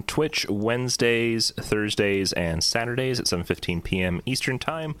find me on Twitch Wednesdays, Thursdays, and Saturdays at 7:15 p.m. Eastern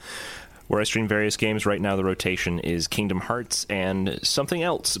Time, where I stream various games. Right now, the rotation is Kingdom Hearts and something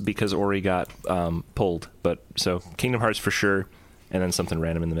else because Ori got pulled. But so Kingdom Hearts for sure, and then something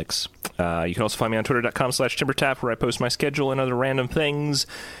random in the mix. You can also find me on twitter.com/Timbertaft, where I post my schedule and other random things.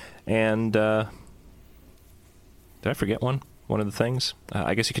 And did I forget one? One of the things?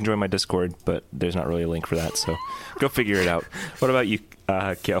 I guess you can join my Discord, but there's not really a link for that, so go figure it out. What about you,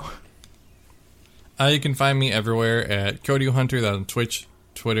 Kyo? You can find me everywhere at Kyoryu Hunter. That's on Twitch,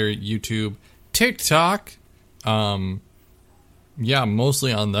 Twitter, YouTube, TikTok. Yeah,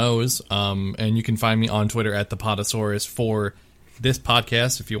 mostly on those. And you can find me on Twitter at the Podosaurus for this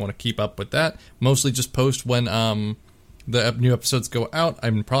podcast if you want to keep up with that. Mostly just post when the new episodes go out. I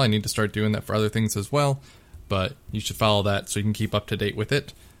probably need to start doing that for other things as well, but you should follow that so you can keep up to date with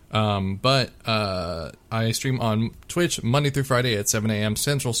it. But I stream on Twitch Monday through Friday at 7 a.m.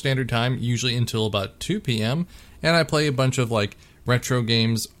 Central Standard Time, usually until about 2 p.m. And I play a bunch of like retro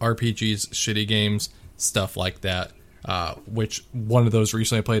games, RPGs, shitty games, stuff like that. Which one of those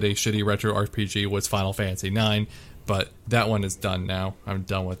recently I played a shitty retro RPG was Final Fantasy IX, but that one is done now. I'm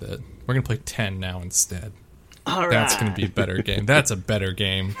done with it. We're going to play 10 now instead. All right. That's going to be a better game. That's a better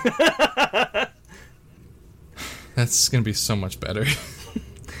game. That's going to be so much better.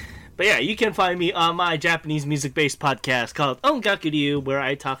 But yeah, you can find me on my Japanese music-based podcast called Ongakuryu, where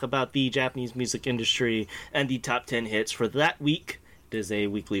I talk about the Japanese music industry and the top 10 hits for that week. It is a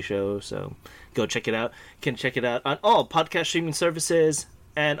weekly show, so go check it out. You can check it out on all podcast streaming services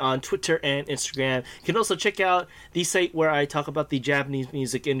and on Twitter and Instagram. You can also check out the site where I talk about the Japanese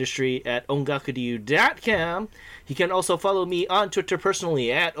music industry at ongakuryu.com. You can also follow me on Twitter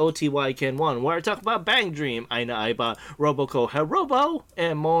personally at OTYKen1, where I talk about Bang Dream, Aina Aiba, Roboco Harobo,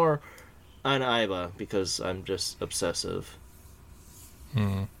 and more Aina Aiba, because I'm just obsessive.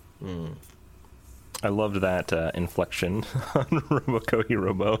 I loved that inflection on Roboco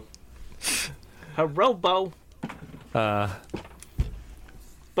Hirobo. Harobo!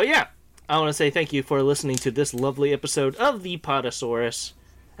 But yeah, I want to say thank you for listening to this lovely episode of the Podosaurus.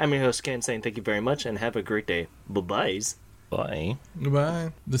 I'm your host, Ken, saying thank you very much and have a great day. Bye-byes. Bye.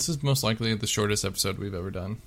 Goodbye. This is most likely the shortest episode we've ever done.